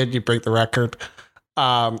relegated, you break the record,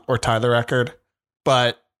 or tie the record.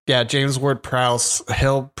 But yeah, James Ward-Prowse,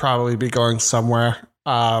 he'll probably be going somewhere.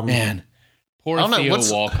 Man, poor Theo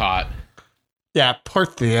Walcott. Yeah, poor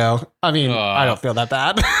Theo. I mean, I don't feel that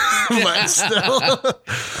bad, but still.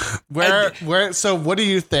 So what do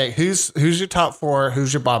you think? Who's your top 4?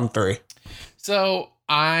 Who's your bottom 3? So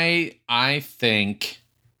I think,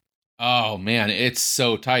 oh man, it's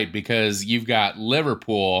so tight because you've got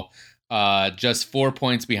Liverpool just 4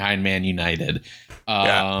 points behind Man United.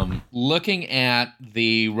 Looking at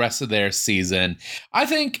the rest of their season, I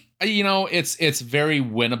think, it's very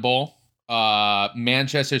winnable.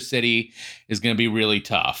 Manchester City is going to be really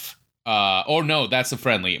tough. Oh no, that's a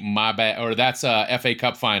friendly. My bad. Or that's a FA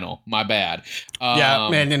Cup final. My bad.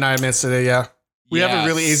 Man United, Man City. Yeah, we have a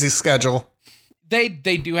really easy schedule. They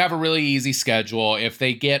do have a really easy schedule. If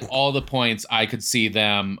they get all the points, I could see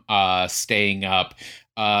them staying up.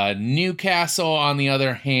 Newcastle, on the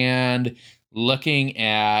other hand, looking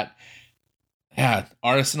at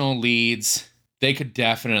Arsenal, Leeds, they could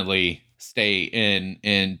definitely stay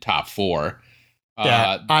in top 4.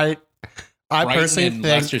 I personally think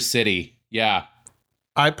Leicester City. Yeah,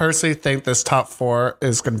 I personally think this top 4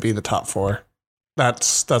 is going to be the top 4.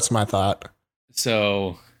 That's my thought.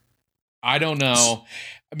 So I don't know.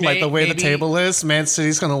 Like the way the table is, Man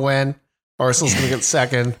City's going to win. Arsenal's going to get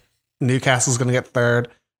second. Newcastle's going to get third.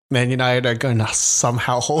 Man United are going to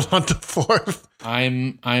somehow hold on to 4th.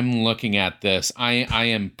 I'm looking at this. I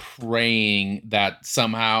am praying that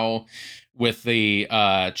somehow with the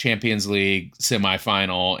Champions League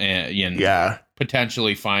semifinal and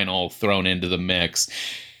potentially final thrown into the mix.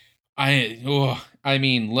 I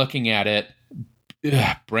mean, looking at it,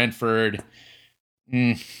 Brentford.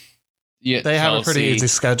 They Chelsea, have a pretty easy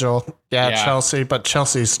schedule. Chelsea, but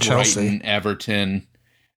Chelsea's Chelsea. Brighton, Everton.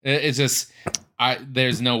 It's just.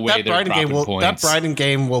 There's no way they're dropping points. That Brighton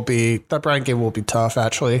game will be tough.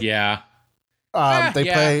 Actually, they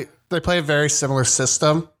play a very similar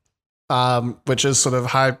system, which is sort of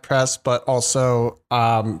high press, but also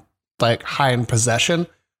like high in possession.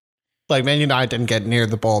 Like Man United didn't get near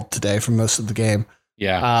the ball today for most of the game.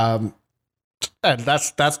 And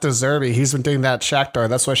that's De Zerbi. He's been doing that at Shakhtar.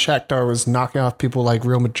 That's why Shakhtar was knocking off people like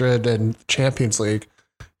Real Madrid and Champions League.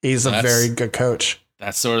 He's a very good coach.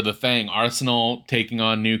 That's sort of the thing. Arsenal taking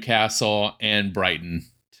on Newcastle and Brighton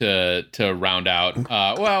to round out.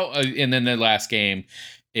 And then the last game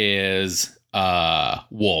is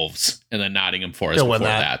Wolves and then Nottingham Forest before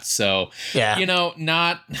that. So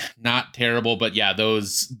not terrible, but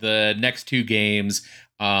the next 2 games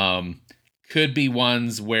could be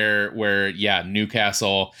ones where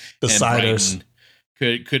Newcastle and Brighton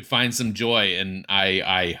could find some joy, and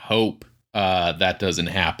I hope that doesn't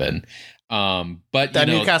happen. But that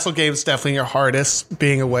Newcastle game is definitely your hardest,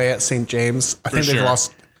 being away at St. James. I think they've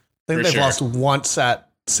lost. They've lost once at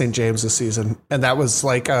St. James this season, and that was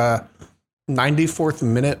like a 94th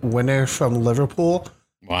minute winner from Liverpool,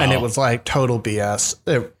 and it was like total BS.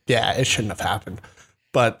 It shouldn't have happened,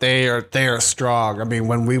 but they are strong. I mean,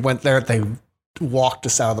 when we went there, they walked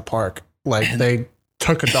us out of the park. Like they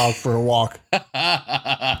took a dog for a walk.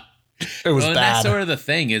 It was bad. That's sort of the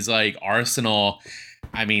thing is like Arsenal.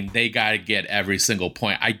 I mean, they got to get every single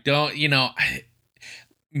point. I don't,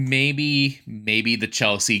 maybe the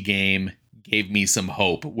Chelsea game gave me some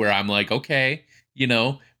hope where I'm like, okay,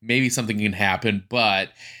 maybe something can happen. But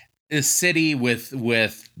is City with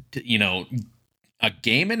a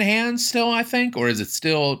game in hand still, I think, or is it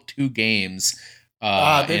still 2 games?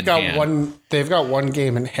 They've got one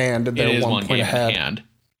game in hand, and they're 1 point ahead.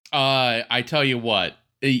 I tell you what,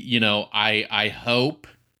 I hope.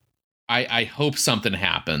 I hope something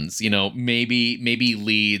happens, maybe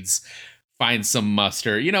Leeds find some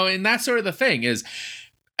muster, and that's sort of the thing is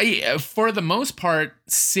for the most part,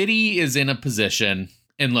 City is in a position,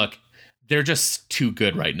 and look, they're just too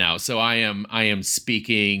good right now. So I am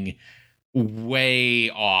speaking way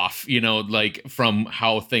off, like from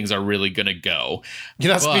how things are really going to go.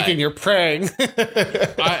 You're not speaking, you're praying.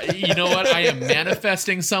 You know what? I am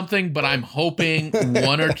manifesting something, but I'm hoping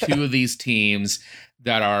 1 or 2 of these teams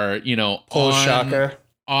that are,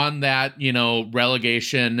 on that,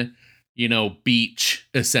 relegation, beach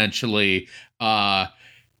essentially,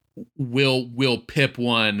 will pip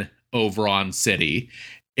one over on City.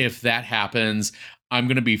 If that happens, I'm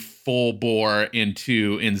going to be full bore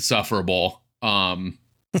into insufferable.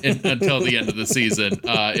 until the end of the season.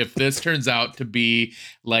 If this turns out to be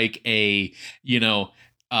like a,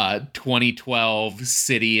 2012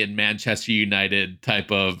 City and Manchester United type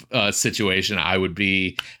of situation, I would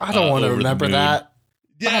be. I don't want to remember that.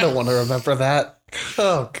 Yeah. I don't want to remember that.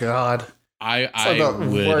 Oh God, I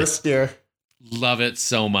the worst year. Love it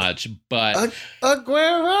so much, but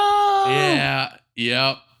Aguero. Yeah,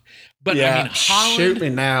 yep. But yeah, I mean, Haaland, shoot me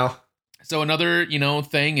now. So another,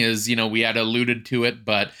 thing is, we had alluded to it,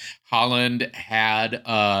 but Haaland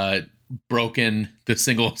had broken the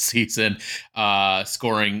single season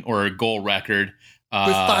scoring or goal record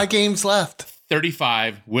with 5 games left.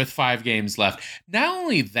 35 with 5 games left. Not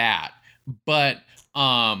only that, but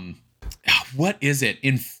what is it?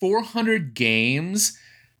 In 400 games,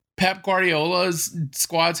 Pep Guardiola's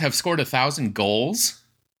squads have scored 1,000 goals.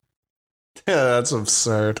 Yeah, that's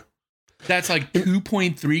absurd. That's like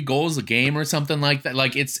 2.3 goals a game or something like that.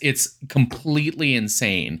 Like it's completely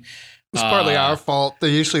insane. It's partly our fault. They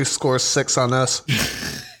usually score 6 on us.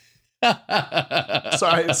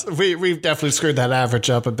 Sorry, we've definitely screwed that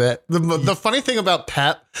average up a bit. The funny thing about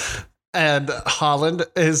Pep and Haaland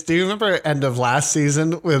is, do you remember end of last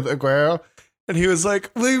season with Aguero? And he was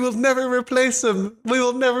like, we will never replace him. We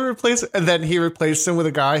will never replace him. And then he replaced him with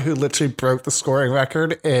a guy who literally broke the scoring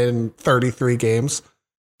record in 33 games.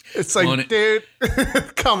 It's like, dude,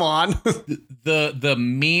 come on. The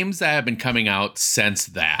memes that have been coming out since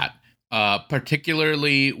that,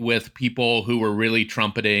 particularly with people who were really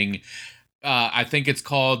trumpeting, I think it's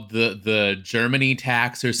called the Germany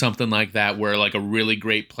tax or something like that, where like a really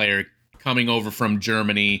great player coming over from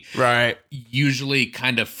Germany, right, usually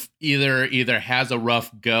kind of either has a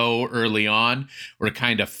rough go early on or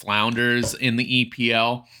kind of flounders in the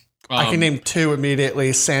EPL. I can name 2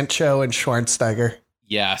 immediately: Sancho and Schweinsteiger.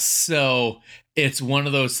 Yeah, so it's one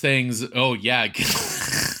of those things. Oh yeah,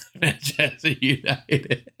 Manchester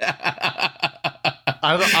United.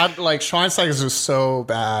 I like Schweinsteiger's was so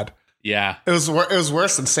bad. Yeah, it was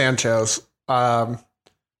worse than Sancho's.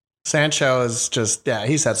 Sancho is just,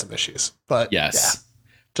 he's had some issues, but yes,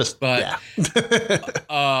 yeah.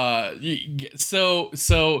 So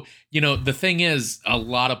the thing is, a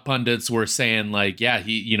lot of pundits were saying like, yeah,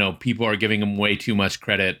 people are giving him way too much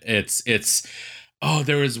credit.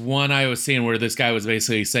 There was one I was seeing where this guy was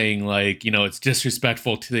basically saying like, it's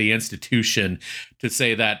disrespectful to the institution to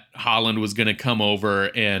say that Haaland was going to come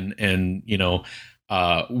over and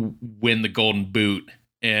win the Golden Boot.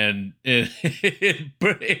 And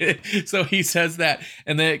so he says that,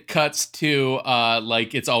 and then it cuts to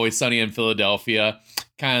like It's Always Sunny in Philadelphia,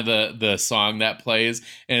 kind of the song that plays,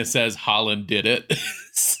 and it says Haaland did it.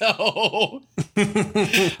 So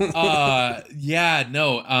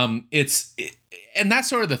and that's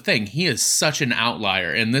sort of the thing. He is such an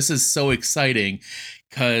outlier, and this is so exciting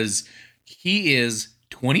because he is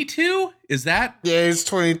 22. Is that? Yeah, he's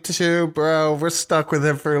 22, bro. We're stuck with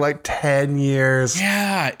him for like 10 years.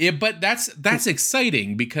 Yeah, but that's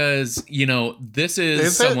exciting because this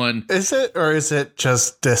is someone. Is it, or is it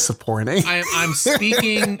just disappointing? I'm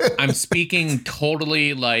speaking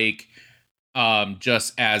totally like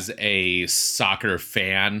just as a soccer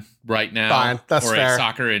fan right now. Fine, that's or fair. A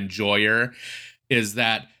soccer enjoyer. Is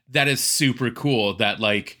that is super cool that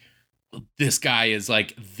like this guy is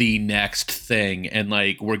like the next thing, and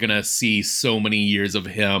like we're gonna see so many years of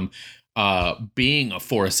him being a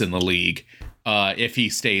force in the league if he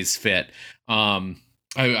stays fit.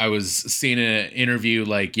 I was seeing an interview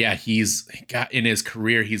like, he's got in his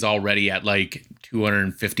career, he's already at like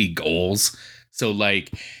 250 goals, so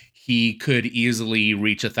like he could easily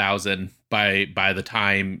reach 1,000 by the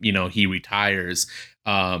time he retires,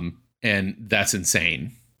 and that's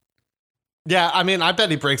insane. Yeah, I mean, I bet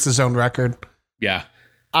he breaks his own record. Yeah,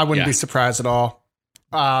 I wouldn't be surprised at all.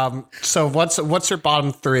 So what's your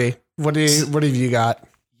bottom 3? What have you got?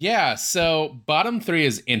 Yeah, so bottom 3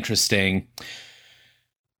 is interesting.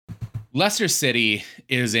 Leicester City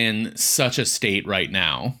is in such a state right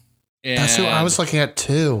now. That's who I was looking at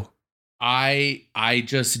too. I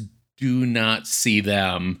just do not see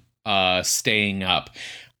them staying up.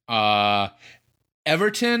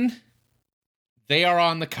 Everton, they are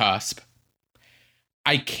on the cusp.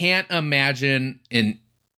 I can't imagine an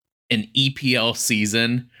EPL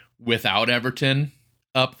season without Everton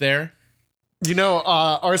up there.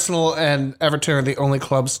 Arsenal and Everton are the only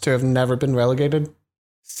clubs to have never been relegated.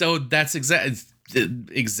 So that's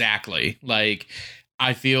exactly like,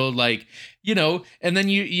 I feel like, and then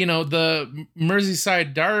the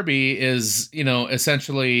Merseyside derby is,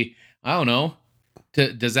 essentially, I don't know,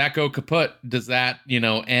 does that go kaput? Does that,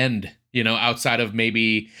 end, outside of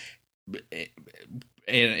maybe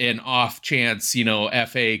an off chance,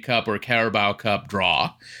 FA Cup or Carabao Cup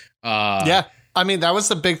draw. Yeah. I mean, that was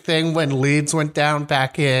the big thing when Leeds went down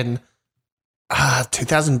back in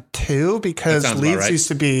 2002, because Leeds used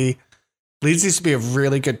to be a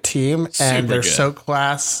really good team, and they're so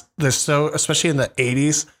class. They're so, especially in the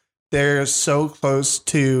 80s, they're so close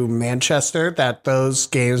to Manchester that those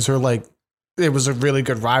games were like, it was a really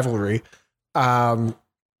good rivalry. And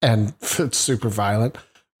it's super violent.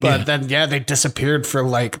 But then, they disappeared for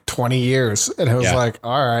like 20 years. And it was like,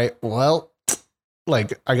 all right, well,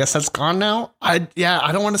 like, I guess that's gone now. I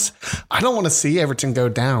don't want to see Everton go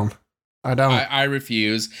down. I don't. I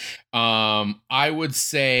refuse. I would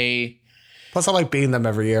say. Plus, I like beating them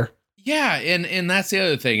every year. Yeah, and that's the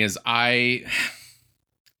other thing is I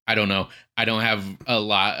don't know. I don't have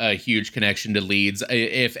a huge connection to Leeds.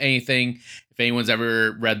 If anything, if anyone's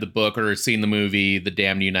ever read the book or seen the movie, The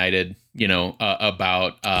Damned United,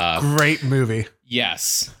 about great movie.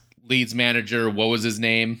 Yes, Leeds manager. What was his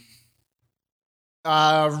name?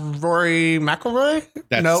 Rory McIlroy.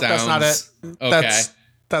 That's not it. Okay.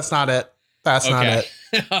 That's not it. That's not it.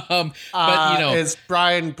 But it's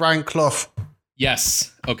Brian Clough.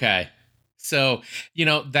 Yes. Okay. So,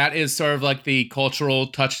 that is sort of like the cultural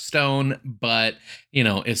touchstone, but,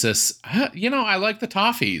 it's this, I like the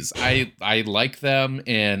Toffees. I like them,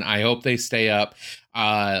 and I hope they stay up.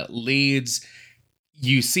 Leeds,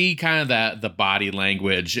 you see kind of the body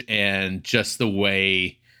language and just the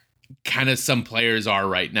way kind of some players are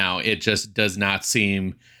right now. It just does not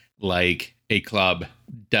seem like a club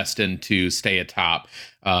destined to stay atop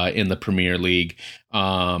in the Premier League.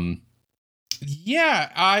 I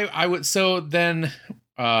would. So then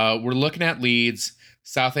we're looking at Leeds.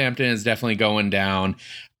 Southampton is definitely going down.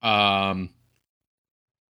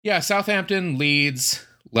 Southampton, Leeds,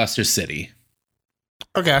 Leicester City.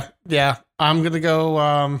 Okay. Yeah. I'm going to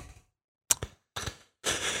go.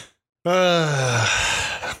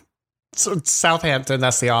 So Southampton,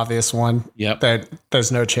 that's the obvious one. Yep. That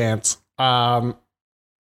there's no chance. I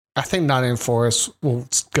think Nottingham Forest will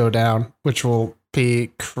go down, which will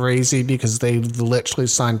be crazy because they literally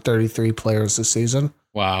signed 33 players this season.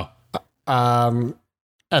 Wow. And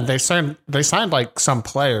they signed like some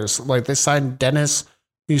players. Like they signed Dennis,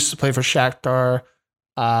 who used to play for Shakhtar,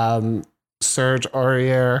 Serge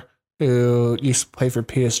Aurier, who used to play for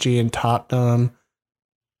PSG and Tottenham.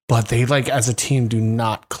 But they as a team do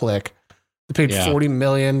not click. They paid $40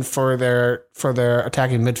 million for their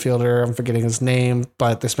attacking midfielder. I'm forgetting his name,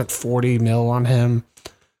 but they spent $40 million on him.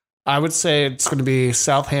 I would say it's going to be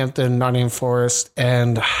Southampton, Nottingham Forest,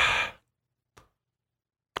 and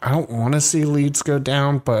I don't want to see Leeds go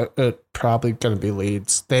down, but it's probably going to be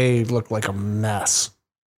Leeds. They look like a mess.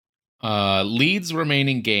 Leeds'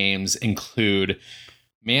 remaining games include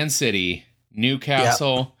Man City,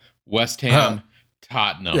 Newcastle, West Ham,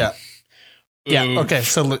 Tottenham. Yeah. Yeah. Okay.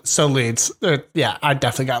 So Leeds. I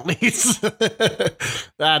definitely got Leeds.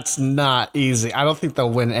 That's not easy. I don't think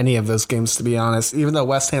they'll win any of those games, to be honest. Even though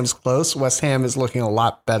West Ham's close, West Ham is looking a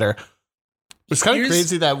lot better. It's kind of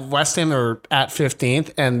crazy that West Ham are at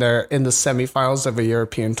 15th and they're in the semifinals of a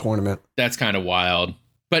European tournament. That's kind of wild.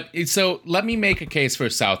 But so let me make a case for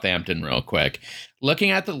Southampton real quick.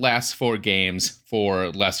 Looking at the last 4 games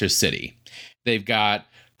for Leicester City, they've got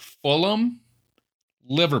Fulham,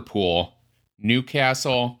 Liverpool,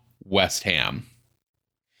 Newcastle, West Ham.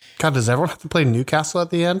 God, does everyone have to play Newcastle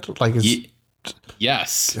at the end?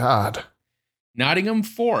 Yes. God. Nottingham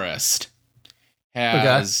Forest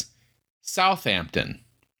has Southampton.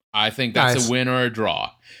 I think that's a win or a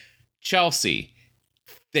draw. Chelsea,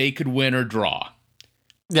 they could win or draw.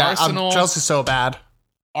 Yeah, Arsenal, Chelsea's so bad.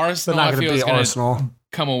 Arsenal, not I feel is going to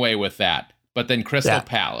come away with that. But then Crystal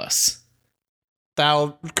Palace.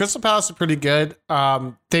 Crystal Palace are pretty good.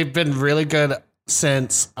 They've been really good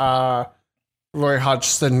since Roy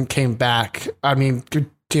Hodgson came back. I mean,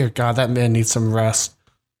 dear God, that man needs some rest.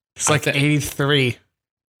 It's 83.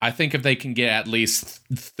 I think if they can get at least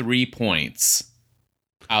 3 points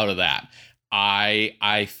out of that,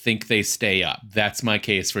 I think they stay up. That's my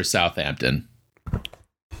case for Southampton.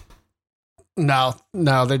 No,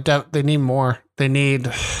 they need more. They need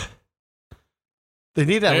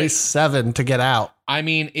at least 7 to get out. I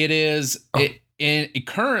mean, it is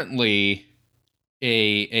currently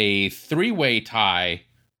a 3-way tie,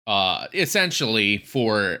 essentially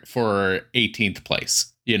for 18th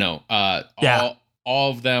place.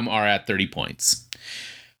 All of them are at 30 points.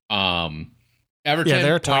 Everton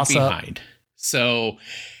they're a point behind. Up. So,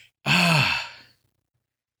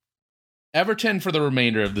 Everton for the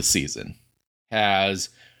remainder of the season has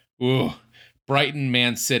Brighton,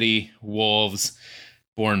 Man City, Wolves,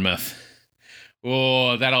 Bournemouth.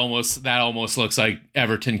 Oh, that almost looks like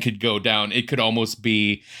Everton could go down. It could almost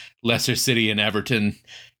be Leicester City and Everton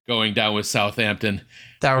going down with Southampton.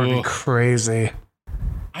 That would be crazy.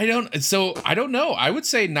 I don't know. I would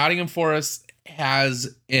say Nottingham Forest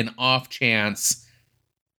has an off chance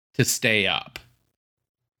to stay up.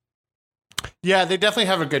 Yeah, they definitely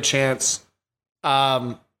have a good chance.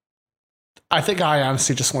 I think I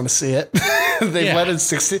honestly just want to see it. They've let in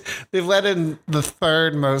 60. They've let in the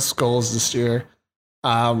third most goals this year.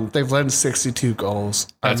 They've let in 62 goals.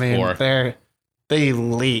 That's poor. They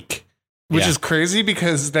leak, which is crazy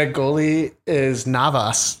because that goalie is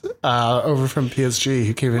Navas over from PSG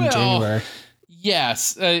who came in January.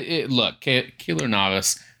 Yes, look, Keylor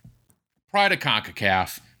Navas, pride of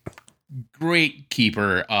CONCACAF, great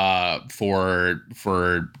keeper for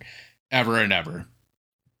ever and ever.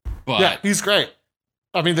 But yeah, he's great.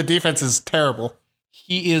 I mean, the defense is terrible.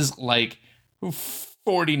 He is like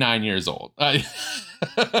 49 years old. How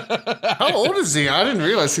old is he? I didn't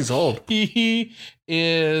realize he's old. He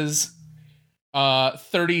is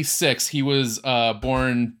 36. He was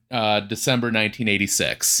born December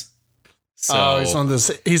 1986. So he's on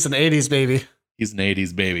this. He's an 80s baby. He's an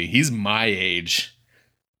 80s baby. He's my age.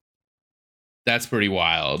 That's pretty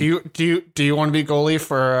wild. Do you want to be goalie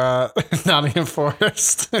for Nottingham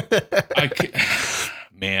Forest?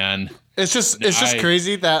 Man, it's just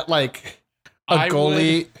crazy that like a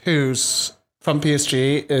goalie who's from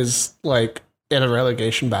PSG is like in a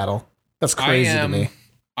relegation battle. That's crazy to me.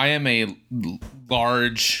 I am a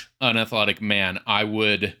large, unathletic man. I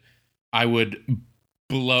would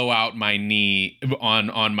blow out my knee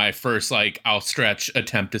on my first outstretch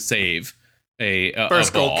attempt to save a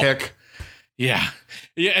first ball. Goal kick. Yeah.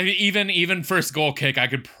 I mean, even first goal kick, I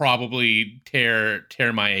could probably tear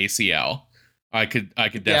my ACL. I could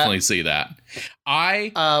definitely see that.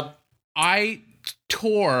 I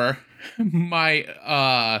tore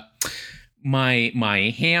my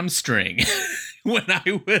my hamstring when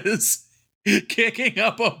I was kicking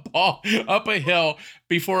up a ball up a hill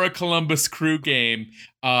before a Columbus Crew game.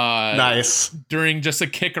 Nice. During just a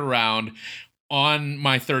kick around on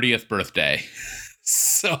my 30th birthday.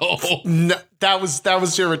 So no, that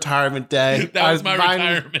was your retirement day. That was my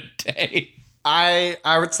retirement day.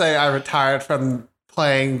 I would say I retired from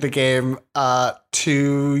playing the game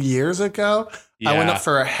 2 years ago. Yeah. I went up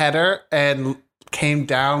for a header and came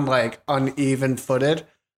down uneven footed,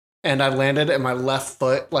 and I landed and my left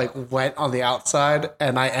foot went on the outside,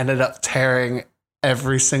 and I ended up tearing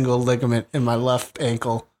every single ligament in my left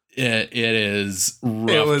ankle. It is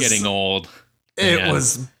rough getting old. It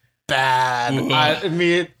was bad.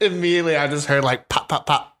 Immediately I just heard pop, pop,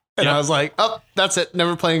 pop. And I was like, oh, that's it.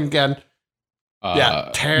 Never playing again.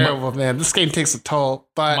 Terrible, man. This game takes a toll.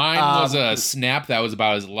 But mine was a snap that was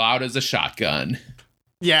about as loud as a shotgun.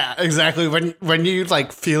 Yeah, exactly. When you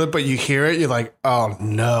feel it, but you hear it, you're like, oh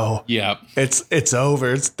no. Yep. It's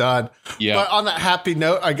over. It's done. Yeah. But on that happy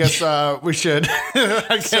note, I guess we should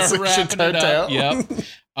we should turn tail. Yep.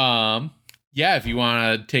 Yeah, if you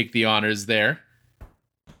want to take the honors there.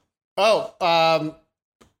 So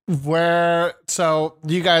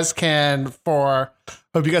you guys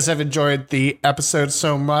hope you guys have enjoyed the episode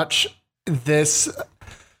so much. This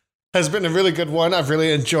has been a really good one. I've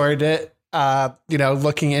really enjoyed it.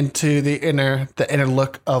 Looking into the inner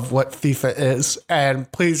look of what FIFA is.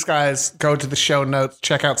 And please guys, go to the show notes,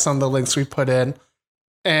 check out some of the links we put in.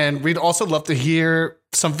 And we'd also love to hear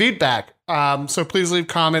some feedback. So please leave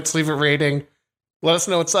comments, leave a rating. Let us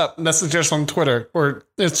know what's up. Message us on Twitter or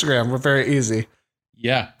Instagram. We're very easy.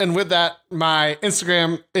 Yeah. And with that, my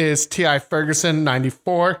Instagram is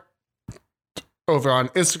TIFerguson94 over on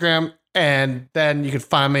Instagram. And then you can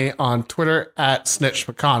find me on Twitter at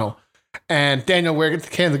SnitchMcConnell. And Daniel, where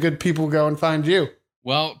can the good people go and find you?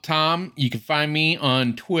 Well, Tom, you can find me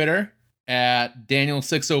on Twitter at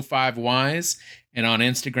Daniel605Wise and on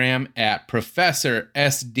Instagram at Professor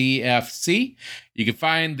SDFC. You can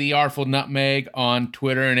find The Artful Nutmeg on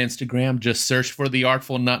Twitter and Instagram. Just search for The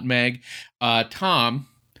Artful Nutmeg. Tom,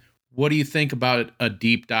 what do you think about a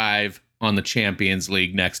deep dive on the Champions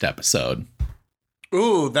League next episode?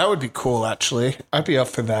 Ooh, that would be cool, actually. I'd be up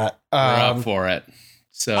for that. We're up for it.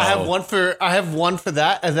 So I have one for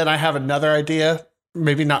that, and then I have another idea.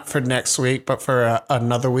 Maybe not for next week, but for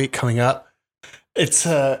another week coming up. It's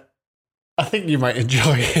I think you might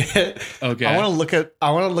enjoy it. Okay. I want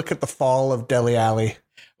to look at the fall of Dele Alli.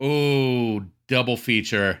 Ooh, double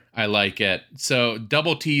feature. I like it. So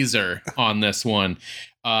double teaser on this one.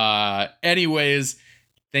 Anyways,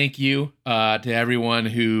 thank you to everyone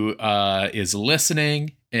who is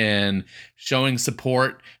listening and showing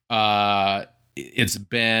support. It's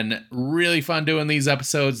been really fun doing these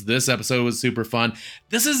episodes. This episode was super fun.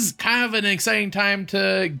 This is kind of an exciting time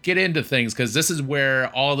to get into things because this is where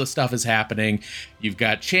all the stuff is happening. You've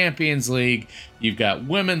got Champions League, you've got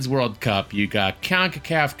Women's World Cup, you got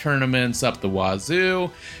CONCACAF tournaments up the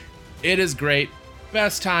wazoo. It is great.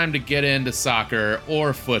 Best time to get into soccer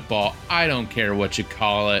or football. I don't care what you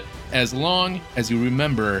call it, as long as you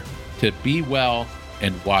remember to be well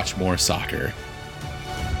and watch more soccer.